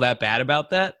even feel that bad about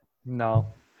that? No.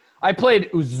 I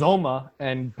played Uzoma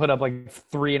and put up like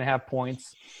 3.5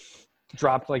 points.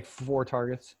 Dropped like 4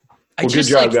 targets. Well, good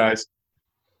job, guys.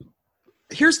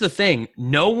 Here's the thing.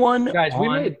 No one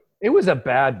it was a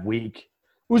bad week.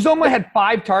 Uzoma had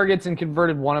 5 targets and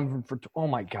converted one of them for oh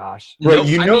my gosh. Right,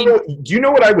 do you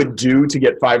know what I would do to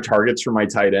get 5 targets for my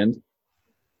tight end?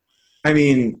 I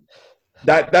mean,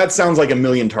 that sounds like a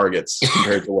million targets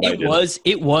compared to what I did.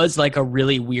 It was like a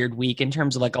really weird week in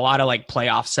terms of like a lot of like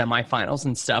playoff semifinals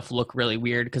and stuff look really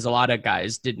weird because a lot of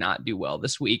guys did not do well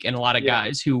this week, and a lot of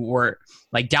guys who were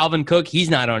like Dalvin Cook,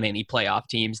 he's not on any playoff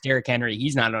teams. Derrick Henry,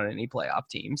 he's not on any playoff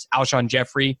teams. Alshon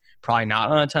Jeffrey, probably not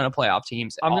on a ton of playoff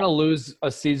teams. I'm gonna lose a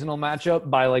seasonal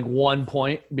matchup by like 1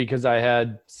 point because I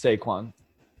had Saquon,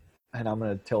 and I'm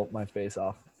gonna tilt my face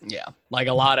off. Yeah, like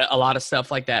a lot of stuff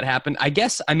like that happened. I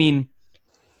guess. I mean,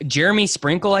 Jeremy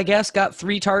Sprinkle, I guess, got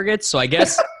 3 targets. So I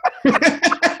guess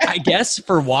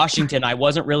for Washington, I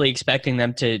wasn't really expecting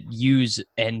them to use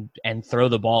and throw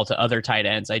the ball to other tight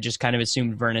ends. I just kind of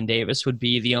assumed Vernon Davis would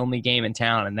be the only game in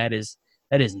town, and that is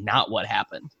not what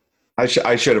happened. I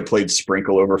should have played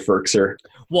Sprinkle over Ferkser.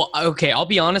 Well, okay, I'll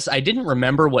be honest. I didn't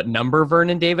remember what number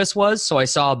Vernon Davis was, so I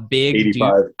saw a big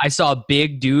 85. dude. I saw a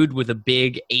big dude with a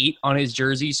big 8 on his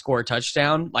jersey score a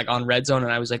touchdown, like on red zone,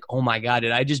 and I was like, "Oh my god,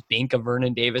 did I just bink a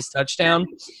Vernon Davis touchdown?"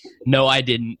 No, I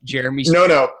didn't. Jeremy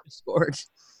scored.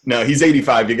 No, he's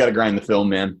 85. You got to grind the film,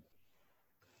 man.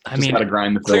 I mean, gotta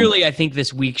grind the film. Clearly, I think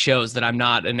this week shows that I'm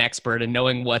not an expert in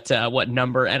knowing what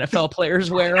number NFL players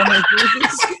wear on their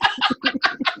jerseys.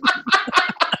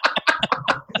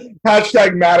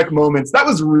 Hashtag Matic moments. That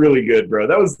was really good, bro.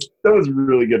 That was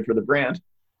really good for the brand.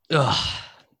 Ugh,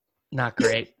 not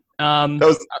great. All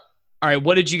right.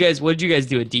 What did you guys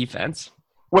do at defense?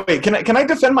 Wait, can I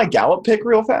defend my Gallup pick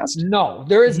real fast? No,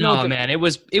 there is no man. It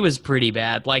was pretty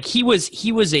bad. Like he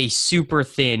was a super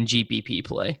thin GPP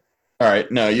play. All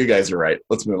right. No, you guys are right.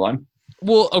 Let's move on.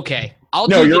 Well, okay.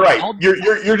 You're right.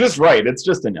 You're just right. It's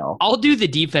just a no. I'll do the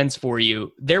defense for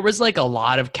you. There was like a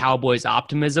lot of Cowboys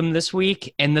optimism this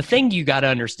week, and the thing you got to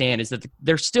understand is that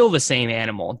they're still the same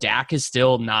animal. Dak is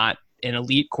still not an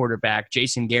elite quarterback.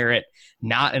 Jason Garrett,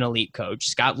 not an elite coach.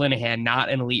 Scott Linehan, not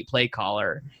an elite play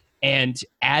caller. And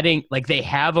adding, like, they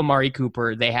have Amari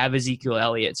Cooper, they have Ezekiel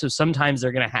Elliott. So sometimes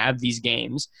they're going to have these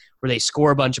games where they score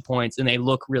a bunch of points and they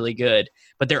look really good.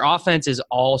 But their offense is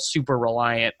all super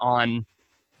reliant on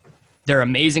their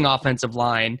amazing offensive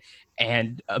line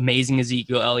and amazing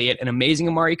Ezekiel Elliott and amazing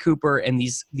Amari Cooper and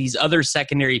these other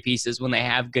secondary pieces when they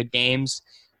have good games.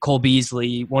 Cole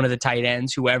Beasley, one of the tight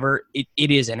ends, whoever, it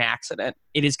is an accident.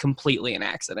 It is completely an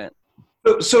accident.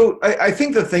 So I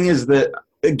think the thing is that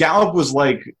Gallup was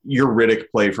like your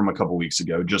Riddick play from a couple weeks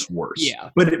ago, just worse.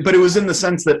 Yeah. But it was in the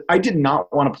sense that I did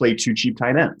not want to play 2 cheap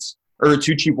tight ends or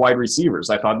 2 cheap wide receivers.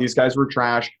 I thought these guys were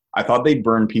trash. I thought they'd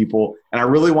burn people. And I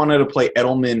really wanted to play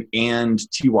Edelman and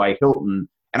T.Y. Hilton.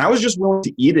 And I was just willing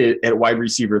to eat it at wide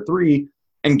receiver 3.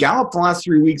 And Gallup the last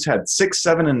 3 weeks had 6,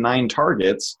 7, and 9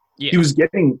 targets. Yeah. He was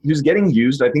getting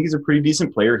used. I think he's a pretty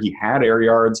decent player. He had air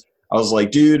yards. I was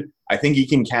like, dude, I think he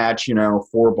can catch,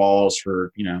 4 balls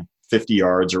for, 50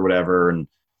 yards or whatever. And,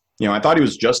 I thought he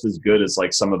was just as good as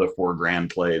like some of the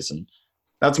 $4,000 plays. And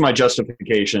that's my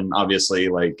justification. Obviously,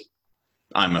 like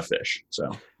I'm a fish.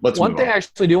 So let's move on. One thing I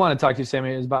actually do want to talk to you,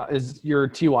 Sammy, is your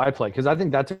TY play. Cause I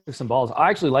think that took some balls. I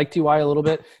actually like TY a little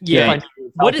bit. Yeah.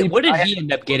 What did he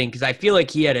end up getting? Cause I feel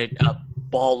like he had a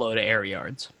ball load of air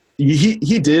yards.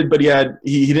 He did, but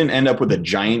he didn't end up with a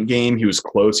giant game. He was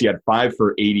close. He had 5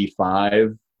 for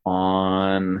 85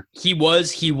 on. He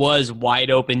was wide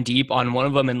open deep on one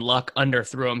of them, and Luck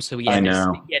underthrew him, so he had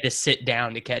to sit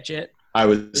down to catch it. I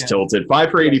was tilted.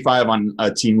 5 for 85 on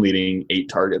a team leading 8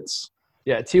 targets.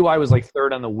 Yeah, Ty was like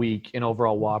 3rd on the week in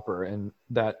overall Whopper, and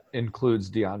that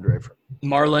includes DeAndre.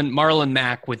 Marlon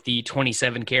Mack with the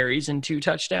 27 carries and 2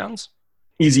 touchdowns.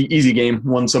 Easy game.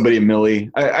 Won somebody a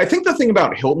milli. I think the thing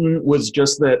about Hilton was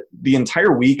just that the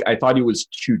entire week I thought he was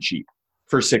too cheap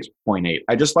for 6.8.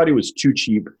 I just thought he was too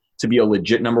cheap to be a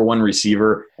legit number 1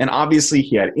 receiver. And obviously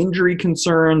he had injury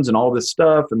concerns and all this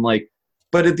stuff. And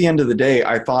but at the end of the day,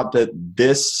 I thought that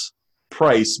this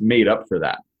price made up for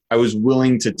that. I was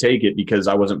willing to take it because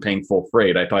I wasn't paying full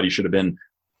freight. I thought he should have been,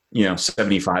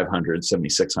 7,500,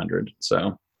 7,600.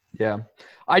 So yeah.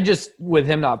 With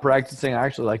him not practicing, I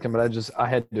actually liked him, but I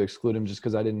had to exclude him just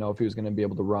because I didn't know if he was going to be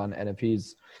able to run. And if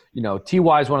he's,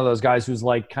 TY is one of those guys who's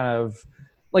like kind of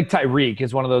like Tyreek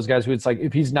is one of those guys who it's like,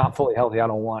 if he's not fully healthy, I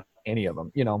don't want any of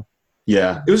them,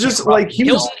 Yeah. It was just like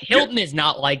Hilton is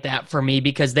not like that for me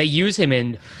because they use him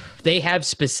in they have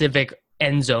specific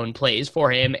end zone plays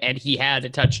for him, and he had a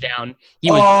touchdown. He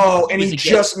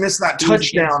just missed that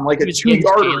touchdown, like a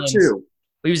 2-yarder too.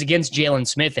 He was against Jalen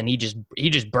Smith, and he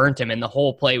just burnt him, and the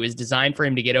whole play was designed for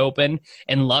him to get open.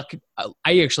 And Luck,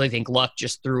 I actually think Luck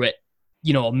just threw it,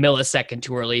 a millisecond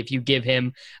too early. If you give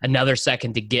him another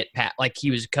second to get past, like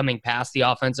he was coming past the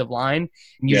offensive line,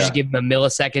 and you just give him a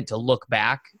millisecond to look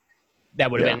back, that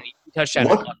would have been a touchdown.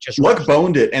 Luck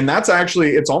boned it, and that's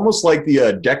actually, it's almost like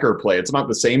the Decker play. It's not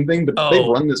the same thing, but they've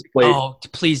run this play. Oh,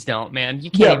 please don't, man. You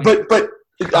can't. Yeah, but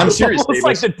I'm serious. It's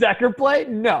like the Decker play?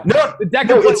 No. The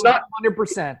Decker play it's not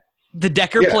 100%. The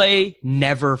Decker play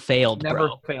never failed,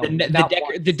 bro.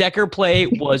 The Decker play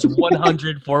was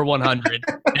 100 for 100.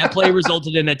 That play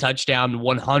resulted in a touchdown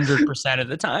 100% of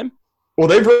the time. Well,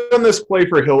 they've run this play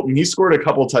for Hilton. He scored a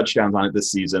couple touchdowns on it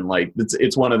this season. Like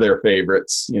it's one of their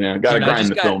favorites. Got to grind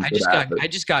the film for that. I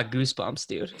just got goosebumps,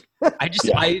 dude. I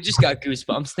just got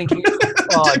goosebumps thinking. Dude,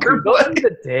 those are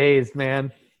the days,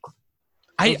 man.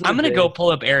 I'm gonna go pull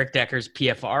up Eric Decker's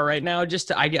PFR right now. I just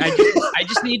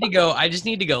need to go. I just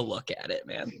need to go look at it,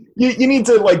 man. You need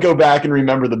to go back and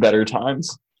remember the better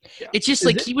times. Yeah. It's just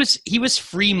he was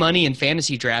free money in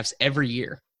fantasy drafts every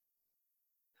year.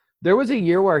 There was a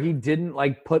year where he didn't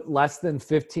put less than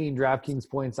 15 DraftKings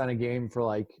points on a game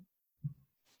for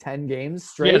 10 games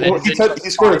straight. Yeah,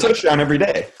 he scored a touchdown every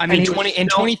day. I mean, in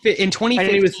 2015, and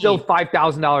he was still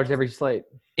 $5,000 every slate.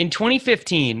 In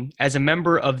 2015, as a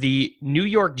member of the New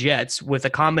York Jets with a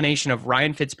combination of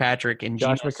Ryan Fitzpatrick and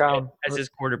Josh McCown as his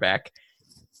quarterback,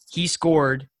 he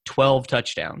scored 12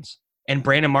 touchdowns, and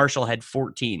Brandon Marshall had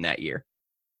 14 that year.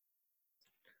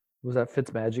 Was that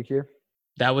Fitzmagic year?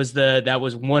 That was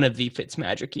one of the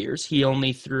Fitzmagic years. He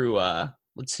only threw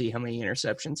let's see how many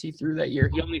interceptions he threw that year.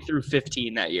 He only threw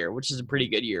 15 that year, which is a pretty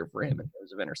good year for him in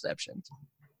terms of interceptions.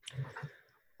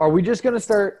 Are we just going to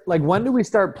start when do we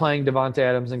start playing Devontae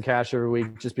Adams in cash every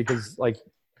week just because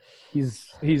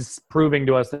he's proving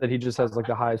to us that he just has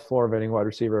the highest floor of any wide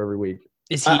receiver every week?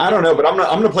 I don't know, but I'm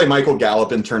going to play Michael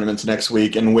Gallup in tournaments next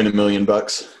week and win $1 million.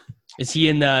 Is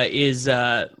he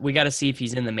we got to see if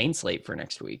he's in the main slate for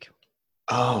next week.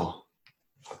 Oh,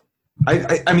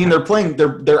 I mean,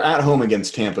 they're at home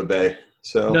against Tampa Bay.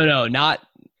 So no, not.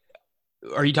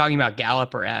 Are you talking about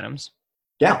Gallup or Adams?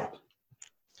 Gallup.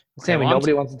 Sammy,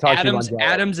 nobody wants to talk to you about Gallup.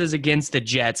 Adams is against the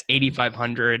Jets,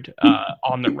 8,500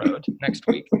 on the road next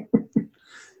week.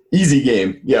 Easy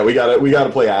game. Yeah, we gotta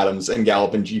play Adams and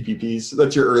Gallup and GPPs. So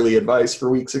that's your early advice for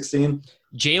Week 16.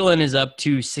 Jalen is up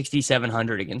to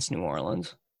 6,700 against New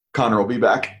Orleans. Connor will be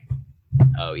back.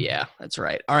 Oh, yeah, that's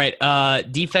right. All right,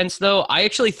 defense, though, I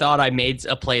actually thought I made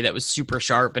a play that was super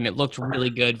sharp, and it looked really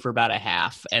good for about a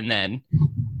half. And then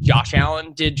Josh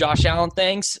Allen did Josh Allen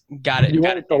things. Got it. You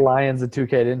wanted the Lions at 2K,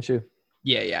 didn't you?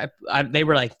 Yeah. They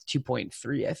were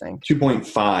 2.3, I think.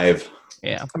 2.5.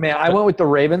 Yeah. I mean, I went with the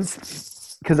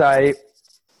Ravens because a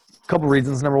couple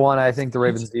reasons. Number one, I think the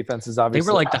Ravens defense is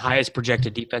obviously. They were the highest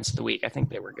projected defense of the week. I think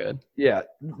they were good. Yeah,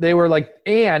 they were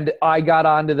and I got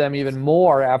onto them even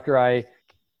more after I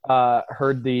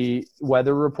heard the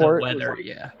weather report.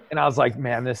 Yeah. And I was like,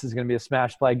 man, this is going to be a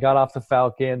smash play. Got off the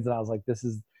Falcons, and I was like, this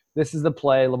is the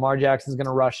play. Lamar Jackson's going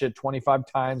to rush it 25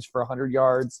 times for 100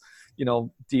 yards.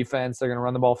 Defense, they're going to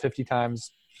run the ball 50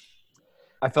 times.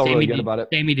 I felt really good about it.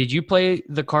 Sammy, did you play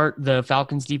the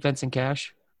Falcons defense in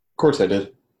cash? Of course I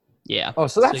did. Yeah. Oh,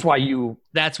 so that's why you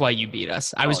beat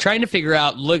us. I was trying to figure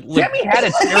out. Look, Sammy had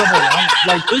a terrible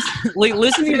lineup.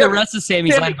 Listen to the rest of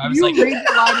Sammy's lineup. I was read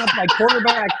the lineup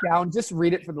quarterback down. Just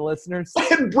read it for the listeners.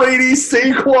 And Brady,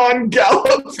 Saquon,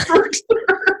 Gallup,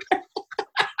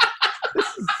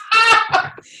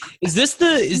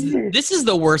 This is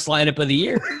the worst lineup of the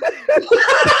year.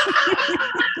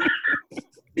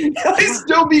 I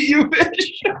still beat you,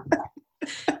 bitch.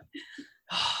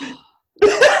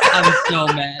 I'm so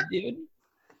mad, dude.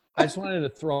 I just wanted to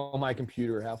throw my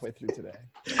computer halfway through today.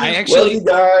 I actually,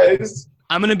 love you guys.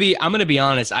 I'm gonna be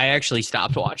honest. I actually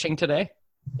stopped watching today.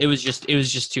 It was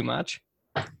just too much.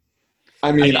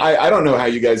 I mean, I don't know how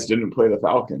you guys didn't play the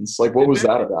Falcons. What was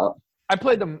that about? I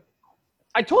played them.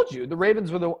 I told you the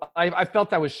Ravens were I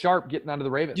felt I was sharp getting out of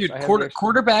the Ravens. Dude,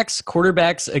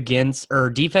 quarterbacks against or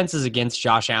defenses against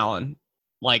Josh Allen.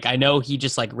 I know he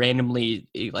just randomly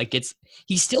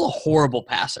he's still a horrible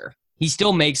passer. He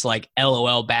still makes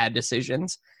LOL bad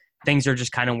decisions. Things are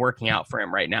just kind of working out for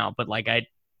him right now. But I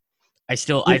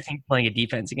think playing a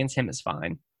defense against him is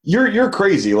fine. You're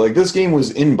crazy. This game was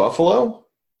in Buffalo.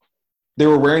 They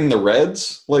were wearing the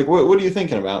Reds. What are you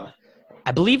thinking about?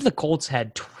 I believe the Colts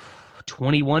had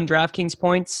 21 DraftKings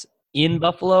points in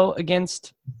Buffalo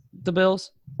against the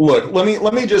Bills. Look,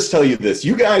 let me just tell you this.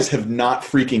 You guys have not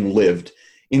freaking lived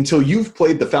until you've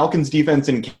played the Falcons defense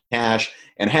in cash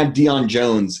and had Deion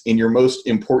Jones in your most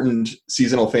important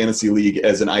seasonal fantasy league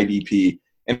as an IDP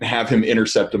and have him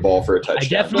intercept a ball for a touchdown. I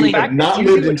definitely You have not You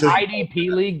lived do an into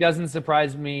IDP league doesn't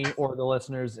surprise me or the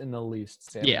listeners in the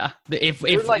least. Sam. Yeah. If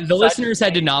You're like the such listeners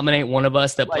had to a- nominate one of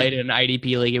us that like- played in an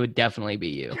IDP league, it would definitely be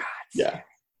you. Yeah.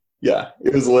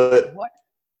 It was lit. What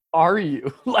are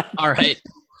you? Like, All right.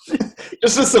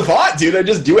 Just a savant, dude. I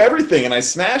just do everything and I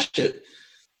smashed it.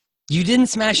 You didn't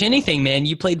smash anything, man.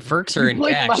 You played Ferkser you and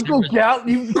played cash. Michael Gallup,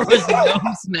 There was no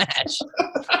smash.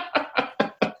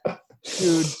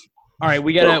 dude. All right,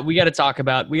 we gotta talk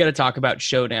about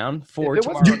Showdown for If it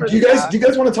tomorrow. wasn't Do you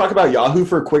guys want to talk about Yahoo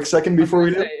for a quick second before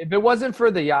we do? If it wasn't for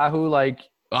the Yahoo, like,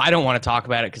 Well, I don't want to talk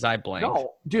about it because I blanked.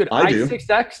 no, dude, I I do.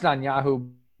 6X'd on Yahoo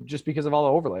just because of all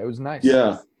the overlay. It was nice.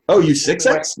 Yeah. Oh, you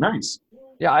 6X? Nice.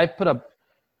 Yeah, I put up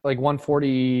like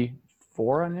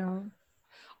 144 on Yahoo.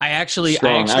 I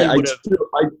Strong.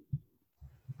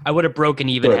 would have broken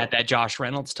even Good. had that Josh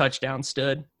Reynolds touchdown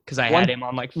stood because I One- had him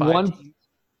on like 5 teams.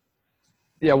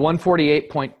 Yeah,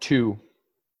 148.2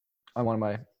 on one of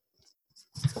my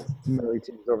Millie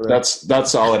teams over there.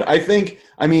 That's solid.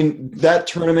 I mean, that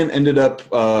tournament ended up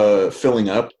filling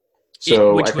up.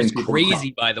 So Which I think was people-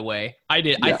 crazy, by the way. I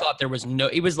Yeah. thought there was no.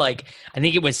 It was like I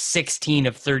think it was 16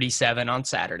 of 37 on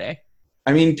Saturday.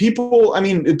 People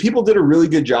did a really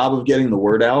good job of getting the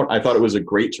word out. I thought it was a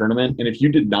great tournament, and if you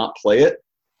did not play it,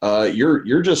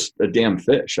 you're just a damn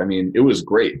fish. I mean, it was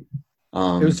great.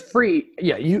 It was free.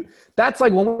 Yeah, that's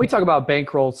like when we talk about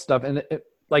bankroll stuff and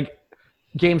like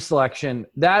game selection,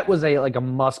 that was a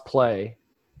must play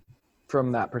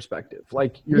from that perspective.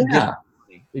 Like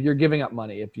you're giving up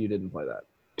money if you didn't play that.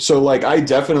 So like I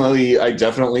definitely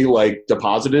like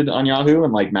deposited on Yahoo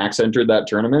and like max entered that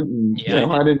tournament, and Yeah.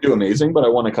 I didn't do amazing, but I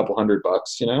won a couple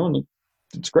 $100, and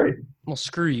it's great. Well,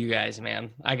 screw you guys,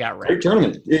 man. I got Great wrecked.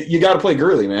 tournament. You got to play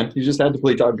Gurley, man. You just had to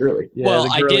play Todd Gurley. Yeah, Well, the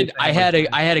I Gurley did. I family.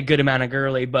 had a good amount of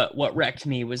Gurley, but what wrecked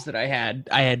me was that I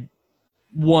had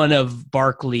one of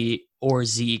Barkley or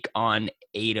Zeke on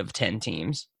 8 of 10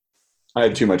 teams. I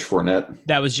had too much Fournette.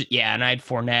 That was and I had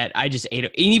Fournette. I just ate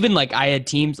it. And even like I had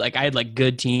teams, like I had like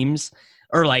good teams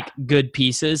or like good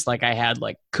pieces. Like I had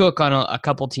like Cook on a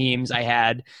couple teams. I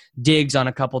had Diggs on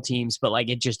a couple teams, but like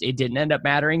it didn't end up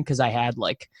mattering because I had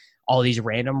like all these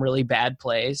random really bad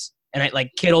plays. And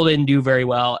Kittle didn't do very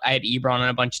well. I had Ebron on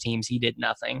a bunch of teams. He did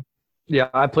nothing. Yeah,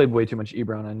 I played way too much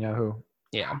Ebron on Yahoo.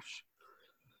 Yeah.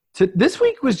 This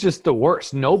week was just the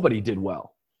worst. Nobody did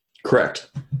well. Correct.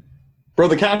 Bro,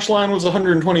 the cash line was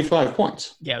 125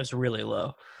 points. Yeah, it was really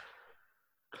low.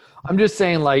 I'm just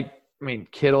saying,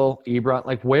 Kittle,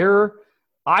 Ebron, where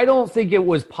I don't think it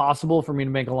was possible for me to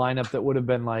make a lineup that would have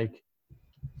been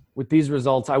with these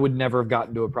results, I would never have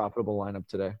gotten to a profitable lineup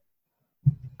today.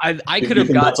 I Do could you have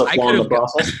think got that's a flaw in the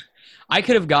process? I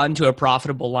could have gotten to a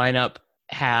profitable lineup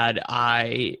had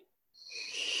I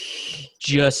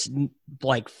just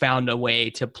found a way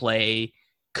to play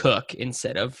Cook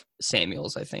instead of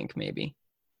Samuels, I think maybe.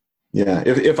 Yeah,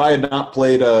 if I had not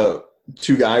played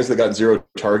two guys that got 0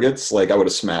 targets, I would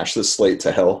have smashed this slate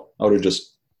to hell. I would have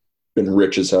just been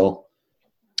rich as hell.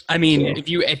 I mean, So.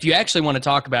 if you actually want to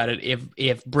talk about it,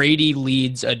 if Brady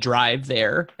leads a drive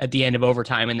there at the end of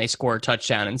overtime and they score a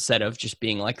touchdown instead of just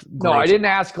being No, I didn't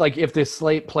ask if the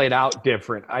slate played out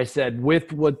different. I said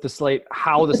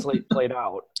how the slate played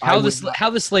out. How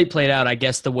the slate played out, I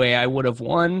guess the way I would have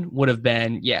won would have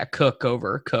been Cook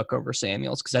over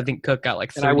Samuels because I think Cook got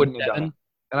 37.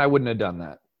 And I wouldn't have done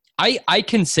that. I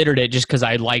considered it just because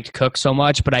I liked Cook so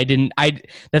much, but I didn't.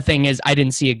 The thing is, I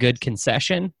didn't see a good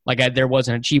concession. There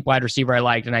wasn't a cheap wide receiver I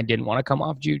liked, and I didn't want to come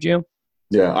off Juju.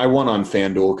 Yeah, I won on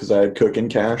FanDuel because I had Cook in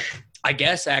cash. I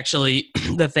guess actually,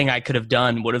 the thing I could have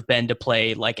done would have been to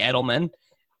play Edelman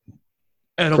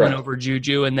Correct. over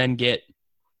Juju, and then get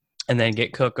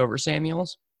Cook over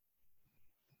Samuels.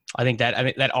 I think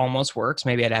that almost works.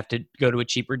 Maybe I'd have to go to a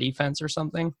cheaper defense or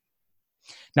something.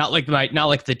 Not like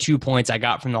the 2 points I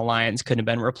got from the Lions couldn't have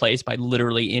been replaced by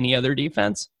literally any other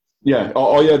defense. Yeah,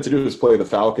 all you had to do was play the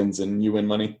Falcons and you win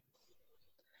money.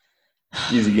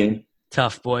 Easy game.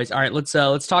 Tough, boys. All right, let's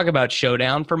talk about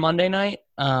Showdown for Monday night.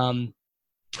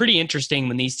 Pretty interesting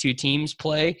when these two teams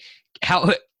play.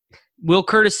 How will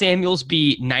Curtis Samuels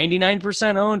be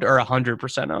 99% owned or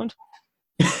 100% owned?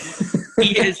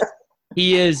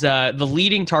 He is the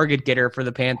leading target getter for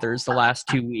the Panthers the last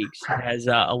 2 weeks. He has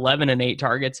 11 and 8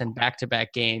 targets in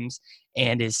back-to-back games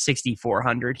and is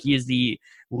 6,400. He is the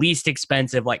least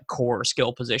expensive core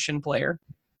skill position player.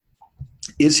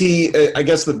 Is he? I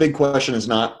guess the big question is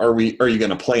not are you going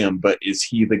to play him, but is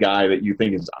he the guy that you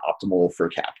think is optimal for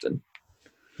captain?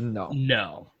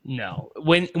 No.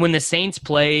 When the Saints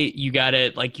play, you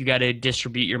gotta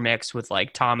distribute your mix with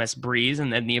like Thomas, Breeze,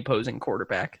 and then the opposing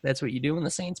quarterback. That's what you do when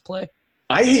the Saints play.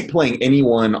 I hate playing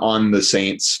anyone on the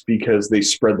Saints because they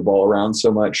spread the ball around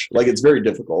so much. Like, it's very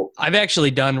difficult. I've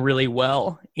actually done really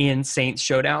well in Saints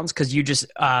showdowns because you just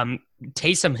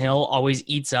Taysom Hill always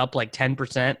eats up like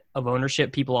 10% of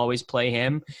ownership. People always play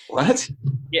him. What?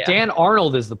 Yeah. Dan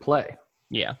Arnold is the play.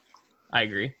 Yeah, I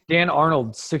agree. Dan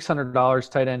Arnold,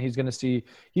 $600 tight end. He's going to see.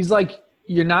 He's like,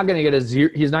 you're not going to get a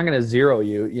zero. He's not going to zero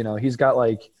you. You know, he's got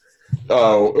like.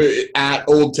 Oh, at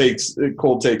cold takes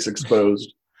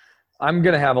exposed. I'm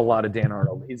going to have a lot of Dan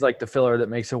Arnold. He's like the filler that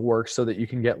makes it work so that you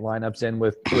can get lineups in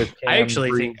with Cam, I actually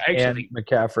think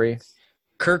McCaffrey.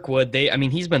 Kirkwood,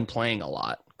 he's been playing a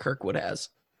lot. Kirkwood has.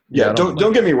 Yeah,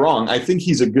 don't get me wrong. I think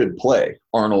he's a good play.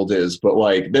 Arnold is, but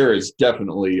like there is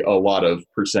definitely a lot of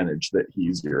percentage that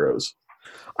he zeros.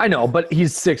 I know, but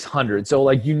he's 600. So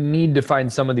like you need to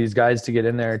find some of these guys to get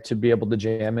in there to be able to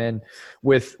jam in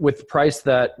with the price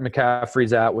that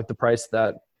McCaffrey's at, with the price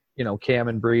that, you know, Cam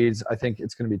and Breeze. I think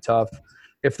it's going to be tough.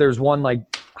 If there's one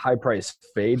like high price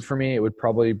fade for me, it would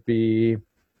probably be,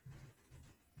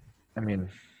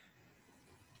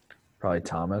 probably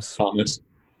Thomas.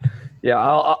 Yeah,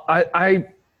 I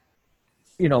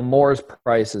Moore's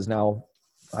price is now,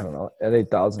 I don't know, at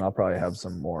 8,000. I'll probably have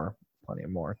plenty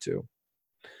more too.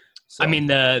 So.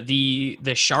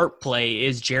 The sharp play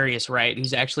is Jarius Wright,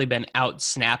 who's actually been out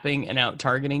snapping and out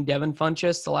targeting Devin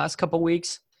Funchess the last couple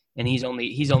weeks, and he's only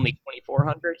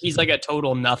 2,400. He's like a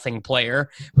total nothing player,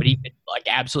 but he could like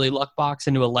absolutely luck box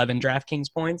into 11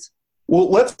 DraftKings points. Well,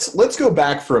 let's go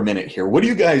back for a minute here. What do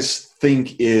you guys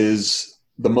think is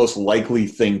the most likely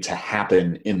thing to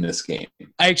happen in this game?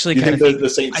 I actually do you think the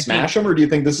Saints smash them, or do you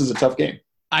think this is a tough game?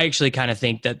 I actually kind of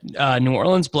think that New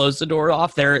Orleans blows the door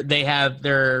off. They have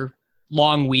their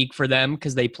long week for them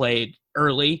because they played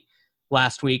early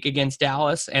last week against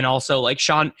Dallas, and also like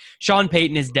Sean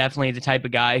Payton is definitely the type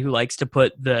of guy who likes to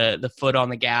put the foot on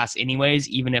the gas anyways,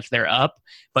 even if they're up.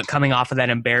 But coming off of that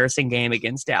embarrassing game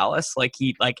against Dallas,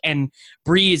 and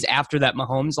Breeze after that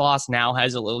Mahomes loss now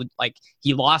has a little like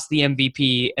he lost the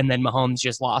MVP and then Mahomes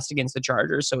just lost against the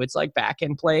Chargers, so it's like back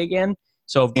in play again.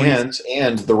 So Breeze,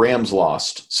 and the Rams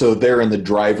lost, so they're in the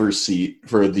driver's seat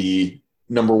for the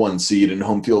number 1 seed and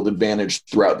home field advantage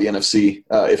throughout the NFC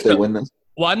if they win this.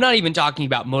 Well, I'm not even talking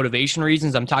about motivation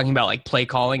reasons. I'm talking about like play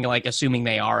calling, like assuming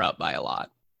they are up by a lot.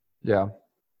 Yeah.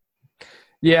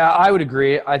 Yeah, I would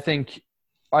agree. I think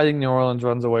New Orleans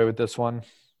runs away with this one.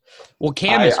 Well,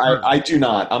 Cam I do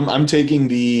not. I'm taking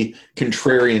the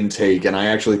contrarian take, and I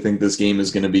actually think this game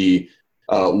is going to be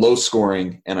low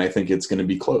scoring, and I think it's going to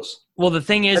be close. Well, the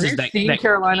thing is, have you seen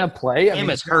Carolina play? Cam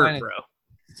is hurt, bro.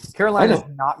 Carolina's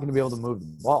not going to be able to move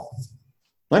the ball.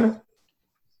 I know.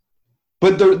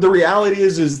 But the reality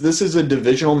is this is a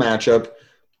divisional matchup.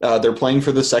 They're playing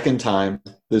for the second time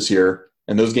this year,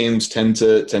 and those games tend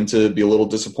to be a little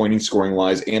disappointing scoring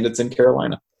wise, and it's in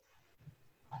Carolina.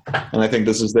 And I think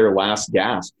this is their last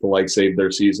gasp to like save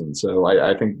their season. So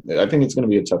I think it's going to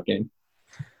be a tough game.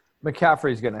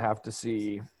 McCaffrey's going to have to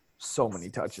see so many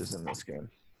touches in this game.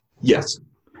 Yes.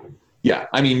 Yeah.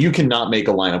 You cannot make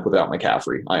a lineup without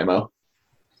McCaffrey, IMO.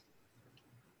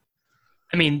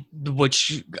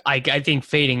 Which I think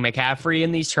fading McCaffrey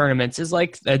in these tournaments is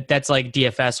like that's like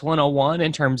DFS 101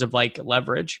 in terms of like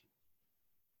leverage.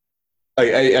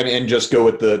 And just go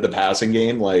with the passing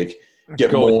game, like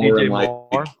get more and like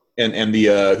Moore. And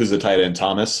the who's the tight end,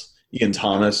 Ian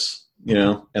Thomas,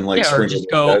 and like or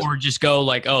just go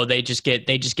like they just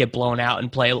get blown out and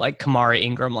play like Kamara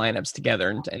Ingram lineups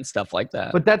together and stuff like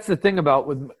that. But that's the thing about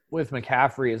with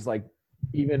McCaffrey is like.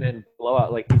 Even in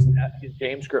blowout, like he's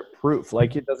game script proof.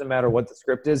 Like it doesn't matter what the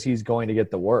script is, he's going to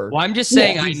get the work. Well, I'm just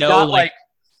saying, I know like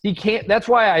he can't. That's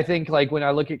why I think like when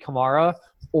I look at Kamara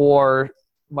or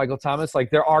Michael Thomas, like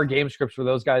there are game scripts where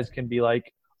those guys can be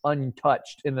like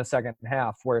untouched in the second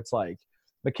half, where it's like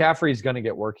McCaffrey's going to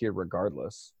get work here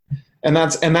regardless. And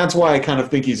that's why I kind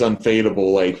of think he's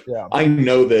unfadable. Like I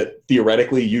know that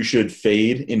theoretically you should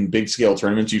fade in big scale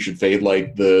tournaments. You should fade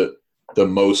like the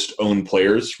most owned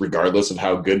players, regardless of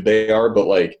how good they are. But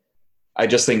like, I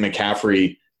just think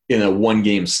McCaffrey in a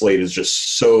 1-game slate is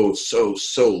just so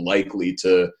likely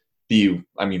to be,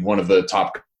 one of the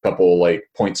top couple like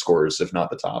point scorers, if not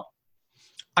the top.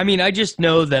 I just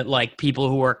know that like people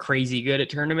who are crazy good at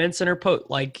tournaments and are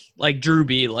like Drew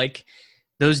B, like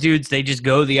those dudes, they just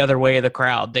go the other way of the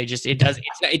crowd.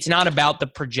 It's not about the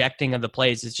projecting of the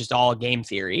plays. It's just all game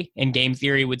theory. And game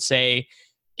theory would say,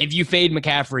 if you fade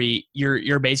McCaffrey,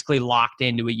 you're basically locked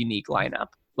into a unique lineup.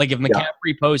 Like if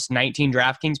McCaffrey posts 19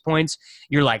 DraftKings points,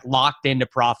 you're like locked into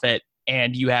profit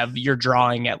and you're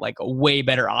drawing at like a way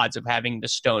better odds of having the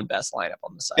stone best lineup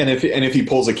on the site. And if he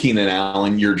pulls a Keenan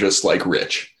Allen, you're just like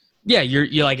rich. Yeah,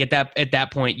 you're like at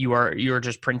that point you are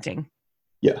just printing.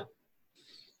 Yeah.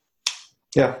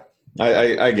 Yeah.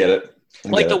 I get it.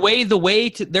 Like the way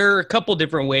there are a couple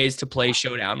different ways to play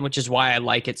Showdown, which is why I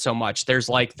like it so much. There's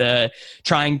like the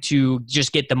trying to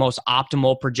just get the most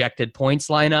optimal projected points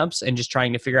lineups and just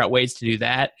trying to figure out ways to do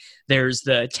that. There's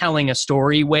the telling a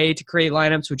story way to create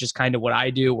lineups, which is kind of what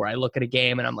I do, where I look at a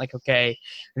game and I'm like, okay,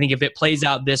 I think if it plays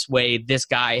out this way, this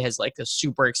guy has like a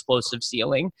super explosive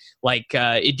ceiling. Like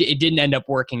it didn't end up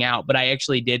working out, but I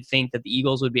actually did think that the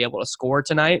Eagles would be able to score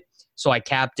tonight. So I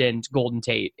captained Golden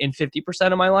Tate in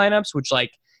 50% of my lineups, which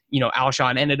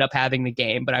Alshon ended up having the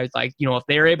game. But I was like, if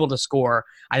they're able to score,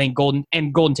 I think Golden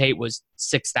Tate was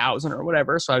 6,000 or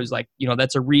whatever. So I was like,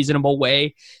 that's a reasonable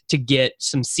way to get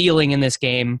some ceiling in this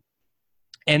game.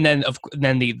 And then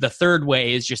the third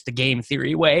way is just the game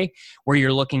theory way, where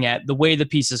you're looking at the way the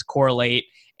pieces correlate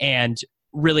and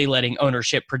really letting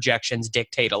ownership projections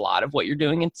dictate a lot of what you're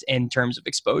doing in terms of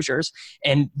exposures.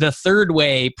 And the third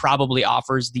way probably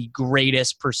offers the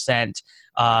greatest percent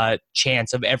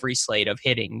chance of every slate of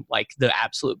hitting like the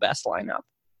absolute best lineup.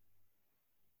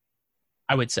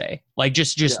 I would say, like,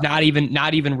 just not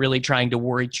even really trying to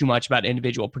worry too much about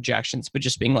individual projections, but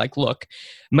just being like, look,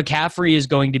 McCaffrey is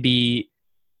going to be,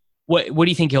 what do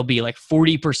you think he'll be, like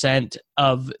 40%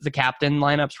 of the captain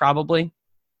lineups probably?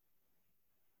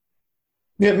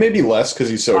 Yeah, maybe less because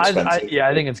he's so expensive.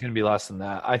 I think it's going to be less than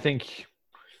that. I think.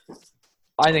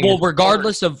 Well,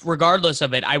 regardless of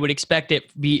it, I would expect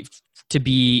it to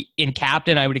be in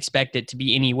captain. I would expect it to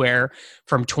be anywhere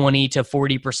from 20 to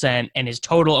 40%, and his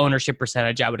total ownership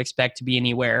percentage, I would expect to be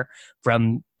anywhere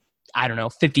from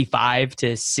 55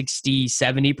 to 60,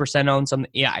 70% owned. Something,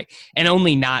 yeah, and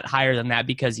only not higher than that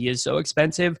because he is so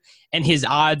expensive, and his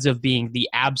odds of being the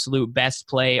absolute best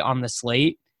play on the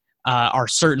slate are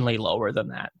certainly lower than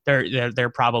that. They're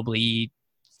probably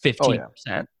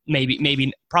 15%,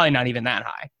 maybe probably not even that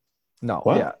high. No,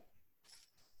 what? Yeah,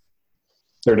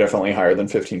 they're definitely higher than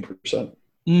 15%.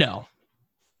 No.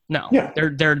 Yeah.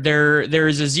 There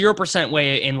is a 0%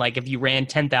 way in, like, if you ran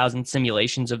 10,000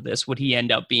 simulations of this, would he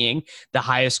end up being the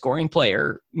highest scoring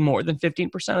player more than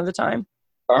 15% of the time?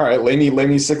 All right, lay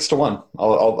me 6 to 1.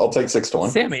 I'll take 6 to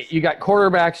 1. Sammy, you got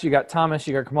quarterbacks, you got Thomas,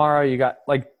 you got Kamara, you got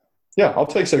like. Yeah, I'll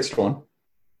take 6 to 1.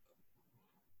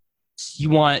 You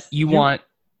want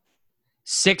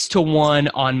 6 to 1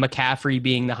 on McCaffrey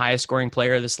being the highest scoring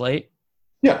player of the slate?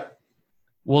 Yeah.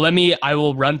 Well, I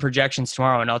will run projections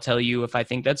tomorrow, and I'll tell you if I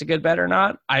think that's a good bet or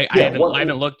not. I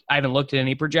haven't looked at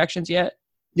any projections yet.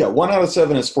 Yeah, 1 out of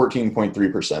 7 is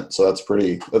 14.3%, so that's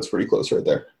pretty close right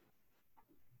there.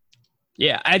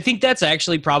 Yeah, I think that's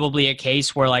actually probably a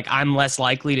case where, like, I'm less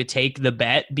likely to take the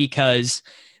bet because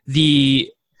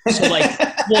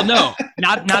well, no,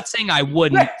 not saying I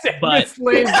wouldn't, but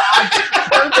perfectly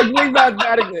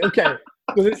mathematically. Okay,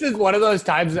 so this is one of those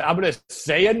times that I'm going to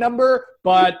say a number,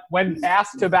 but when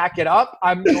asked to back it up,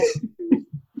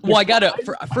 well, I gotta.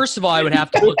 First of all, I would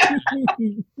have to look,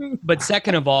 but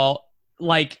second of all,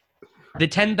 like, the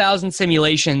 10,000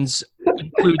 simulations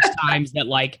includes times that,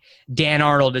 like, Dan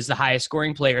Arnold is the highest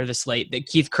scoring player of the slate, that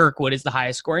Keith Kirkwood is the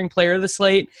highest scoring player of the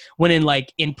slate, when in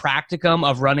practicum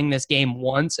of running this game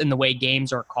once and the way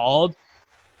games are called,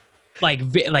 like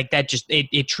that just,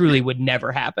 it truly would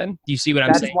never happen. Do you see what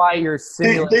I'm saying? That's why you're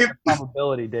simulating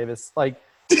probability, Davis. Like,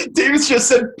 Davis just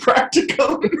said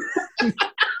practicum.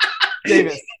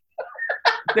 Davis.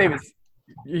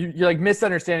 You're like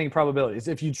misunderstanding probabilities.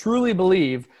 If you truly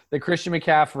believe that Christian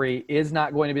McCaffrey is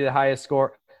not going to be the highest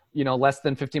score, less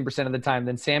than 15% of the time,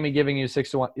 then Sammy giving you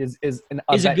 6 to 1 is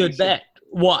a good bet.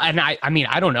 Well, and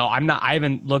I don't know. I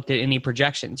haven't looked at any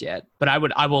projections yet, but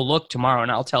I will look tomorrow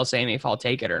and I'll tell Sammy if I'll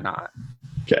take it or not.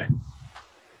 Okay.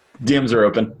 DMs are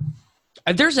open.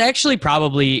 He's actually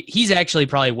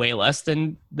probably way less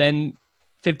than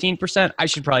 15%. I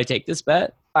should probably take this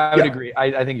bet. I would agree.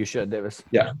 I think you should, Davis.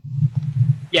 Yeah.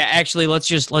 Yeah, actually, let's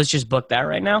just book that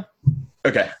right now.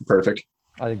 Okay, perfect.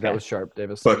 I think that was sharp,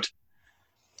 Davis. Booked.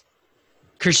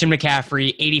 Christian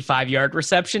McCaffrey, 85-yard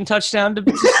reception touchdown to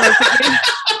start the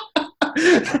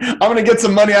game. I'm gonna get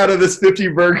some money out of this 50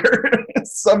 burger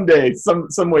someday, some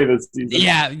way this season.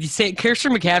 Yeah, you say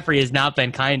Christian McCaffrey has not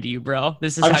been kind to you, bro.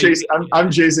 This is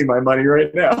I'm chasing my money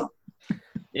right now.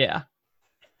 Yeah.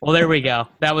 Well, there we go.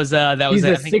 That was He's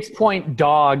a 6-point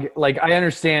dog. Like, I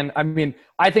understand. I mean,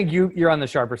 I think you're on the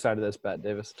sharper side of this bet,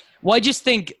 Davis. Well, I just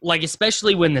think, like,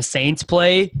 especially when the Saints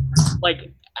play,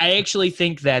 like, I actually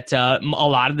think that a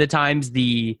lot of the times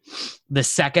the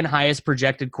second highest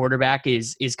projected quarterback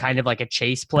is kind of like a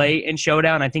chase play in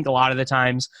Showdown. I think a lot of the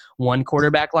times one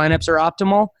quarterback lineups are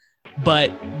optimal,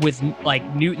 but with like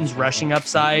Newton's rushing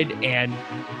upside and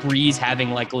Breeze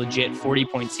having like legit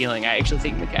 40-point ceiling, I actually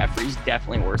think McCaffrey's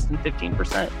definitely worse than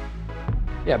 15%.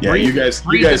 Yeah, Breeze, you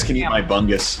guys can eat my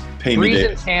bungus. Pay me, Breeze Dave.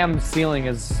 and Cam's ceiling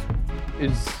is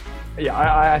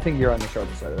I think you're on the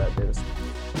sharper side of that, Davis.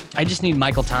 I just need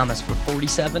Michael Thomas for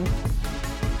 47.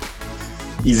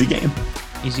 Easy game.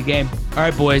 Easy game. All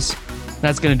right, boys.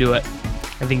 That's going to do it.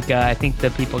 I think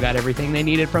the people got everything they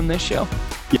needed from this show.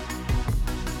 Yeah.